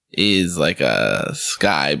is like a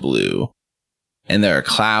sky blue. And there are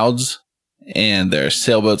clouds and there are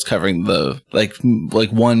sailboats covering the, like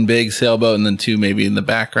one big sailboat and then 2 maybe in the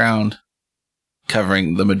background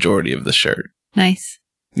covering the majority of the shirt. Nice.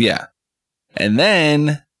 Yeah. And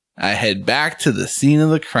then I head back to the scene of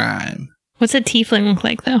the crime. What's a tiefling look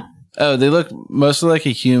like though? Oh, they look mostly like a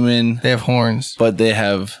human, They have horns but they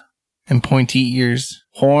have and pointy ears.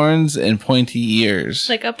 horns and pointy ears.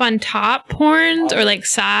 Like up on top horns or like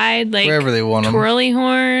side, like Wherever they want them. twirly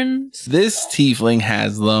horns? This tiefling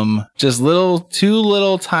has them. Just two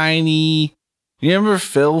little tiny. You remember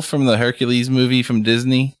Phil from the Hercules movie from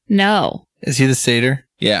Disney? No. Is he the satyr?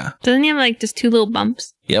 Yeah. Doesn't he have like just 2 little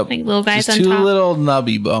bumps? Yep. Like little guys Just on 2 top? little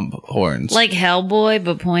nubby bump horns. Like Hellboy,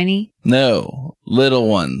 but pointy, No, little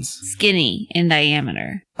ones. skinny in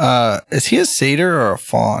diameter. Is he a satyr or a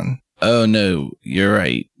fawn? Oh no, you're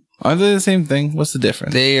right. Aren't they the same thing? What's the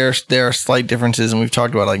difference? There are slight differences, and we've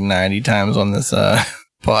talked about it like 90 times on this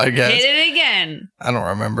podcast. Hit it again. I don't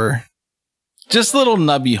remember. Just little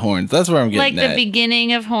nubby horns. That's where I'm Like getting the at.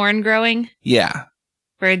 beginning of horn growing Yeah.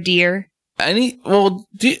 for a deer.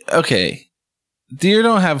 Okay. Deer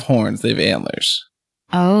don't have horns. They have antlers.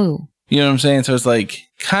 Oh. You know what I'm saying? So it's like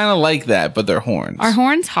kind of like that, but they're horns. Are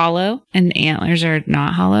horns hollow and antlers are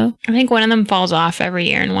not hollow? I think one of them falls off every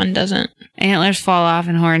year and one doesn't. Antlers fall off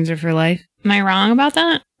and horns are for life. Am I wrong about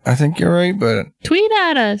that? I think you're right, but Tweet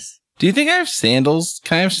at us. Do you think I have sandals?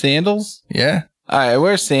 Can I have sandals? yeah. All right, I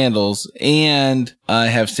wear sandals and I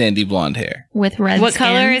have sandy blonde hair. With red What skin.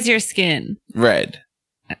 color is your skin? Red.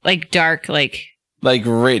 Like dark, like Like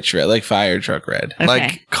rich red, like fire truck red. okay.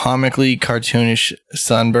 Like comically cartoonish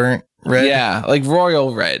sunburnt red. Yeah, like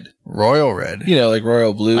royal red. Royal red. You know, like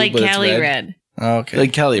royal blue, like but Kelly it's red. Okay.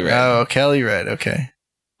 Like Kelly red. Oh, Kelly red. Okay.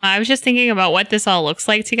 I was just thinking about what this all looks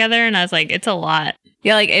like together and I was like, it's a lot.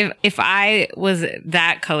 Yeah, like if I was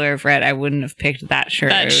that color of red, I wouldn't have picked that shirt.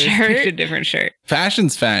 That I would have shirt? picked a different shirt.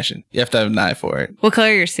 Fashion's fashion. You have to have an eye for it. What color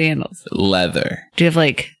are your sandals? Leather. Do you have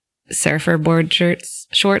like surfer board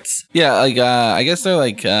shorts? Yeah, like I guess they're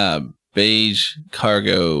like beige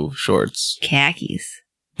cargo shorts. Khakis.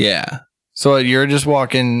 Yeah. So you're just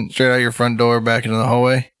walking straight out your front door back into the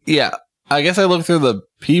hallway? Yeah. I guess I look through the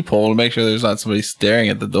peephole to make sure there's not somebody staring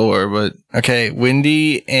at the door, but Okay.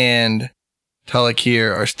 Wendy and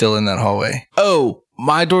Talakir are still in that hallway. oh,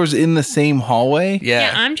 my door's in the same hallway?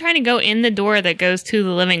 Yeah, Yeah. I'm trying to go in the door that goes to the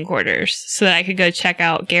living quarters so that I could go check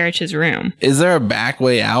out Garrich's room. Is there a back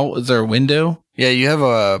way out? Is there a window? Yeah, you have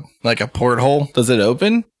a porthole. Does it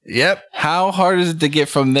open? Yep. How hard is it to get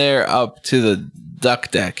from there up to the duck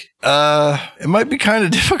deck? It might be kind of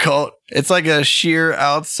difficult. It's like a sheer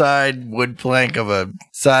outside wood plank of a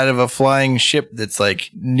side of a flying ship that's like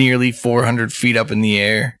nearly 400 feet up in the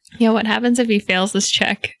air. Yeah, what happens if he fails this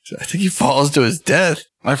check? I think he falls to his death.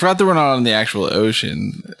 I forgot that we're not on the actual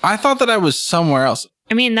ocean. I thought that I was somewhere else.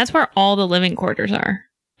 I mean, that's where all the living quarters are.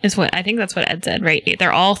 is what I think that's what Ed said, right?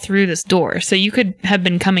 They're all through this door. So you could have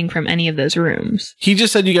been coming from any of those rooms. He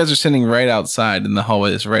just said you guys are sitting right outside in the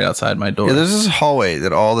hallway that's right outside my door. Yeah, there's this hallway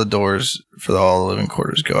that all the doors for all the living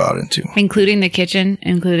quarters go out into. Including the kitchen,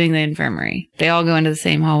 including the infirmary. They all go into the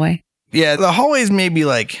same hallway. Yeah, the hallways may be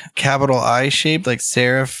like capital I shaped, like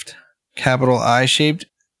serifed capital I shaped,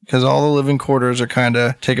 because all the living quarters are kind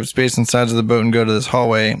of take up space on sides of the boat and go to this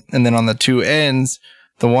hallway. And then on the two ends,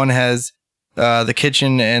 the one has the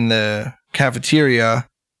kitchen and the cafeteria,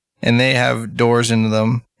 and they have doors into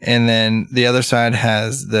them. And then the other side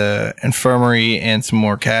has the infirmary and some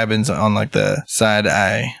more cabins on like the side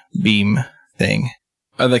eye beam thing.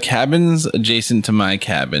 Are the cabins adjacent to my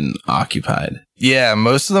cabin occupied? Yeah,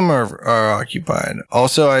 most of them are occupied.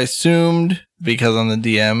 Also, I assumed, because on the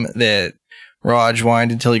DM, that Raj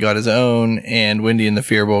whined until he got his own, and Wendy and the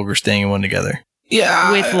Fearbolg were staying in one together.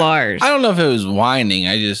 Yeah. With Lars. I don't know if it was whining.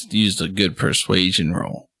 I just used a good persuasion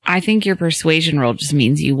roll. I think your persuasion roll just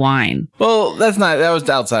means you whine. Well, that was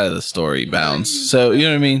outside of the story bounds. So, you know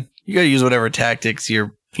what I mean? You gotta use whatever tactics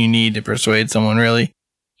you need to persuade someone, really.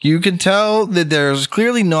 You can tell that there's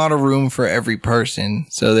clearly not a room for every person,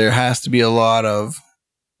 so there has to be a lot of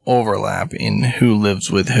overlap in who lives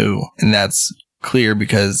with who. And that's clear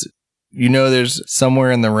because you know there's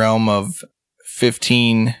somewhere in the realm of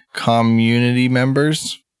 15 community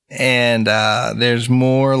members, and there's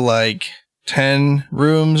more like 10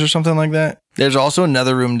 rooms or something like that. There's also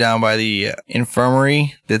another room down by the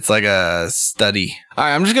infirmary that's like a study. All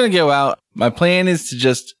right, I'm just going to go out. My plan is to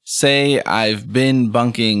just say I've been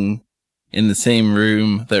bunking in the same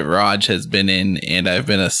room that Raj has been in, and I've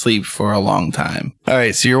been asleep for a long time. All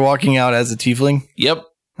right, so you're walking out as a tiefling? Yep.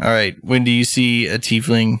 All right, when do you see a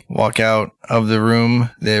tiefling walk out of the room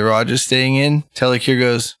that Raj is staying in? Telekir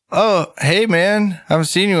goes, "Oh, hey man, haven't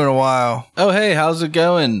seen you in a while. Oh, hey, how's it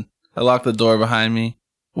going?" I locked the door behind me.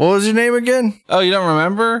 What was your name again?" Oh, you don't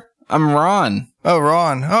remember? I'm Ron. "Oh,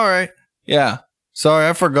 Ron. All right. Yeah. Sorry,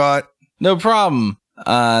 I forgot." No problem.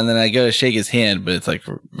 And then I go to shake his hand, but it's like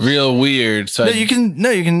real weird. So You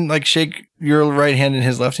can like shake your right hand in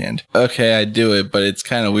his left hand. Okay, I do it, but it's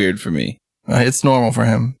kind of weird for me. It's normal for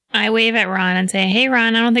him. I wave at Ron and say, "Hey,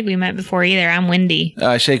 Ron, I don't think we met before either. I'm Wendy."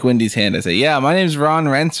 I shake Wendy's hand. I say, "Yeah, my name's Ron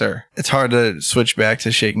Renser." It's hard to switch back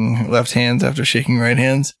to shaking left hands after shaking right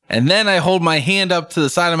hands. And then I hold my hand up to the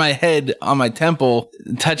side of my head on my temple,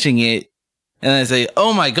 touching it, and I say,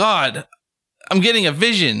 "Oh my God, I'm getting a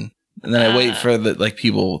vision." And then I wait for the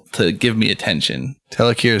people to give me attention.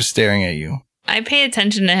 Telekir is staring at you. I pay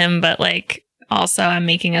attention to him, but also I'm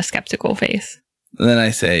making a skeptical face. And then I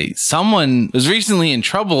say, "Someone was recently in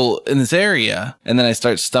trouble in this area." And then I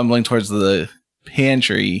start stumbling towards the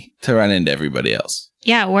pantry to run into everybody else.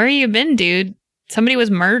 Yeah, where you been, dude? Somebody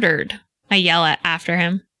was murdered. I yell after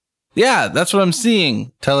him. Yeah, that's what I'm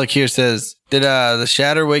seeing. Telekir says, "Did the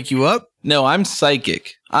shatter wake you up?" No, I'm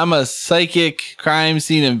psychic. I'm a psychic crime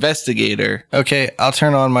scene investigator. Okay, I'll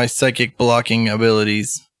turn on my psychic blocking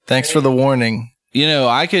abilities. Thanks for the warning. You know,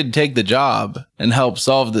 I could take the job and help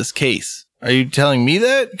solve this case. Are you telling me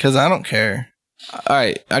that? Because I don't care. All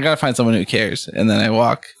right, I gotta find someone who cares. And then I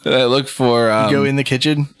walk. I look for... You go in the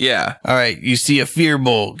kitchen? Yeah. All right, you see a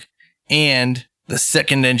Fearbolg and the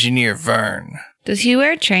second engineer, Vern. Does he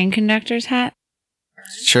wear a train conductor's hat?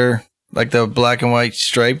 Sure. Like the black and white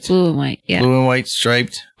striped? Blue and white, yeah. Blue and white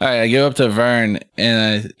striped. All right, I go up to Vern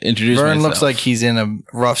and I introduce Vern myself. looks like he's in a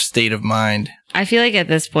rough state of mind. I feel like at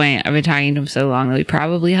this point, I've been talking to him so long that we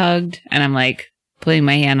probably hugged, and I'm putting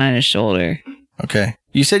my hand on his shoulder. Okay.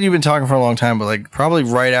 You said you've been talking for a long time, but probably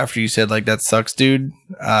right after you said that sucks, dude.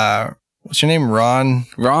 What's your name? Ron?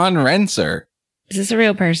 Ron Renser. Is this a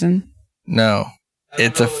real person? No.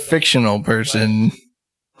 It's a fictional person.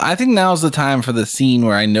 I think now's the time for the scene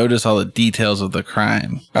where I notice all the details of the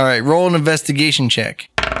crime. All right, roll an investigation check.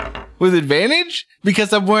 With advantage?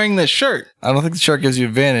 Because I'm wearing the shirt. I don't think the shirt gives you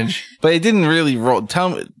advantage. But it didn't really roll. Tell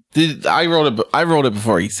me, I rolled it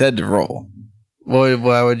before he said to roll. Well,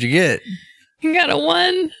 what'd you get? You got a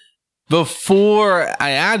 1. Before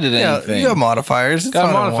I added Yeah, anything. you got modifiers. It's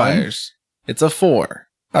Got not a 1. modifiers. It's a 4.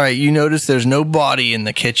 All right, you notice there's no body in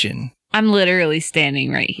the kitchen. I'm literally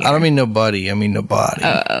standing right here. I don't mean nobody. I mean no body.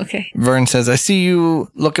 Oh, okay. Vern says, "I see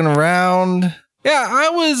you looking around." Yeah, I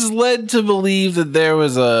was led to believe that there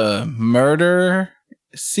was a murder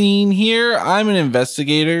scene here. I'm an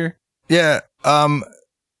investigator. Yeah.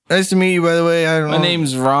 Nice to meet you, by the way. I don't My know.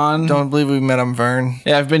 name's Ron. Don't believe we met. I'm Vern.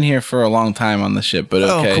 Yeah, I've been here for a long time on the ship, but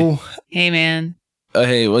okay. Oh, cool. Hey, man.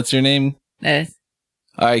 Hey, what's your name? All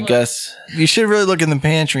right, Gus. You should really look in the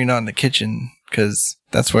pantry, not in the kitchen, because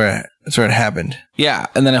that's where it happened. Yeah,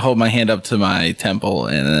 and then I hold my hand up to my temple,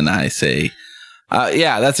 and then I say,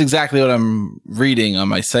 Yeah, that's exactly what I'm reading on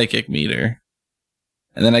my psychic meter.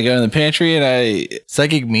 And then I go in the pantry and I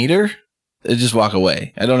Psychic meter? just walk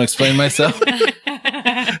away. I don't explain myself.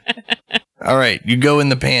 All right, you go in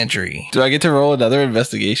the pantry. Do I get to roll another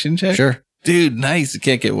investigation check? Sure. Dude, nice. It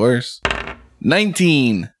can't get worse.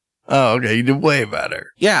 19. Oh, okay. You did way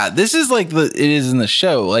better. Yeah, this is like it is in the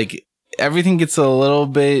show. Like everything gets a little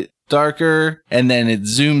bit darker and then it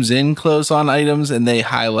zooms in close on items and they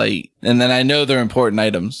highlight. And then I know they're important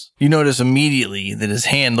items. You notice immediately that his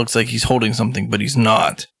hand looks like he's holding something, but he's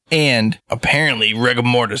not. And apparently rigor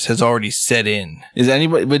mortis has already set in. Is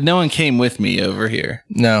anybody, but no one came with me over here.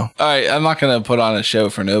 No. All right, I'm not going to put on a show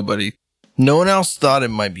for nobody. No one else thought it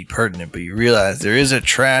might be pertinent, but you realize there is a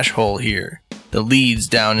trash hole here that leads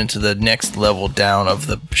down into the next level down of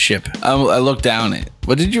the ship. I look down it.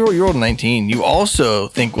 What did you roll? You rolled 19. You also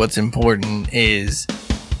think what's important is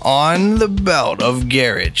on the belt of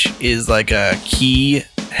Garage is like a key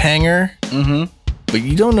hanger, but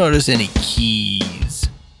you don't notice any keys.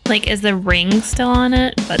 Like, is the ring still on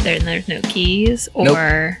it, but there's no keys?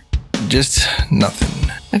 Or Just nothing.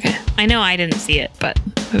 Okay. I know I didn't see it, but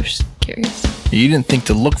I was just curious. You didn't think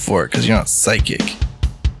to look for it because you're not psychic.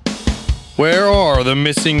 Where are the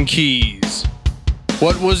missing keys?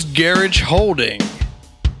 What was Garage holding?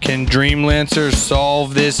 Can Dreamlancers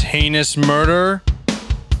solve this heinous murder?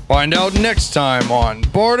 Find out next time on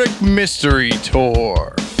Bardic Mystery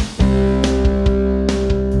Tour.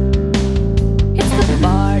 It's the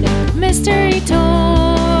Bardic Mystery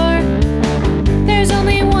Tour. There's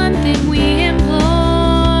only one thing we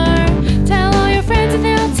implore. Tell all your friends and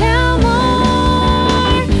they'll tell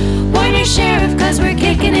more. Warn your sheriff, cause we're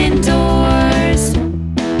kicking in doors.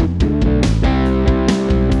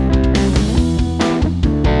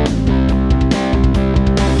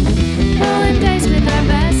 Rolling dice with our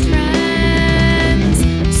best friends.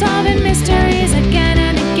 Solving mysteries again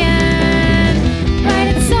and again.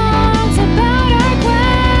 Writing songs about our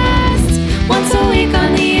quests. Once a week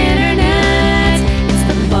on the internet. It's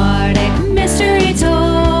the Bardic Mystery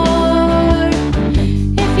Tour.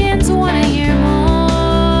 If yins wanna hear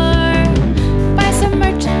more, buy some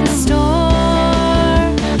merch at the store.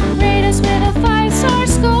 Rate us with a 5-star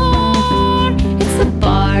score. It's the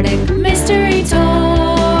Bardic Mystery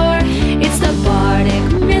Tour. It's the Bardic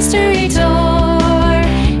Mystery Tour.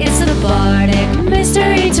 It's the Bardic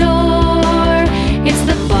Mystery Tour. It's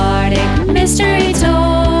the Bardic Mystery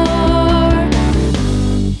Tour.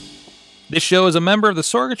 This show is a member of the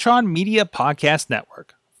Sorgatron Media Podcast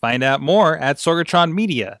Network. Find out more at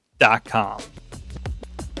sorgatronmedia.com.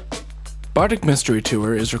 Bardic Mystery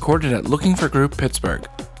Tour is recorded at Looking for Group Pittsburgh.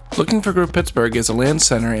 Looking for Group Pittsburgh is a land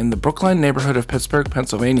center in the Brookline neighborhood of Pittsburgh,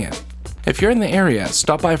 Pennsylvania. If you're in the area,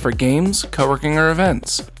 stop by for games, co-working, or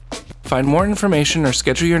events. Find more information or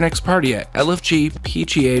schedule your next party at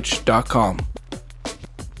lfgpgh.com.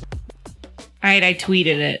 All right, I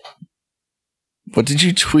tweeted it. What did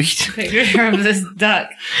you tweet? Picture of this duck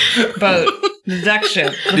boat, the duck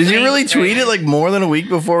ship. Did you really tweet it like more than a week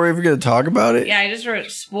before we were going to talk about it? Yeah, I just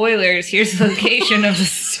wrote spoilers. Here's the location of the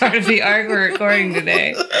start of the arc we're recording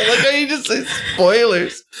today. I like how you just say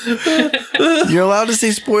spoilers. You're allowed to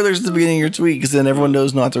say spoilers at the beginning of your tweet because then everyone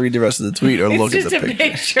knows not to read the rest of the tweet or look at It's the just a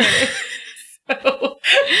picture. picture.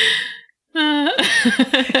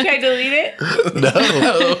 Should I delete it? No.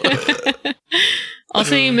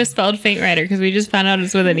 Also, you misspelled Faint Rider because we just found out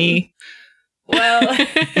it's with an E. Well,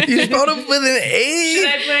 You spelled it with an should A?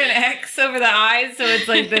 I put an X over the eyes so it's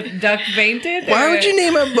like the duck fainted? Why or- would you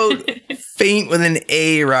name a boat Faint with an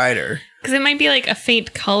A rider? Because it might be like a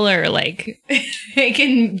faint color, like it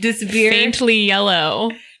can disappear? faintly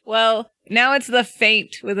yellow. Well, now it's the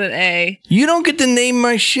faint with an A. You don't get to name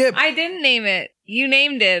my ship. I didn't name it. You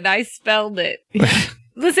named it. I spelled it.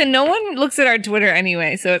 Listen, no one looks at our Twitter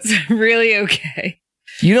anyway, so it's really okay.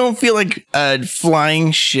 You don't feel like a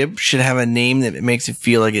flying ship should have a name that makes it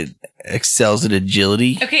feel like it excels at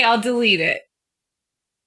agility? Okay, I'll delete it.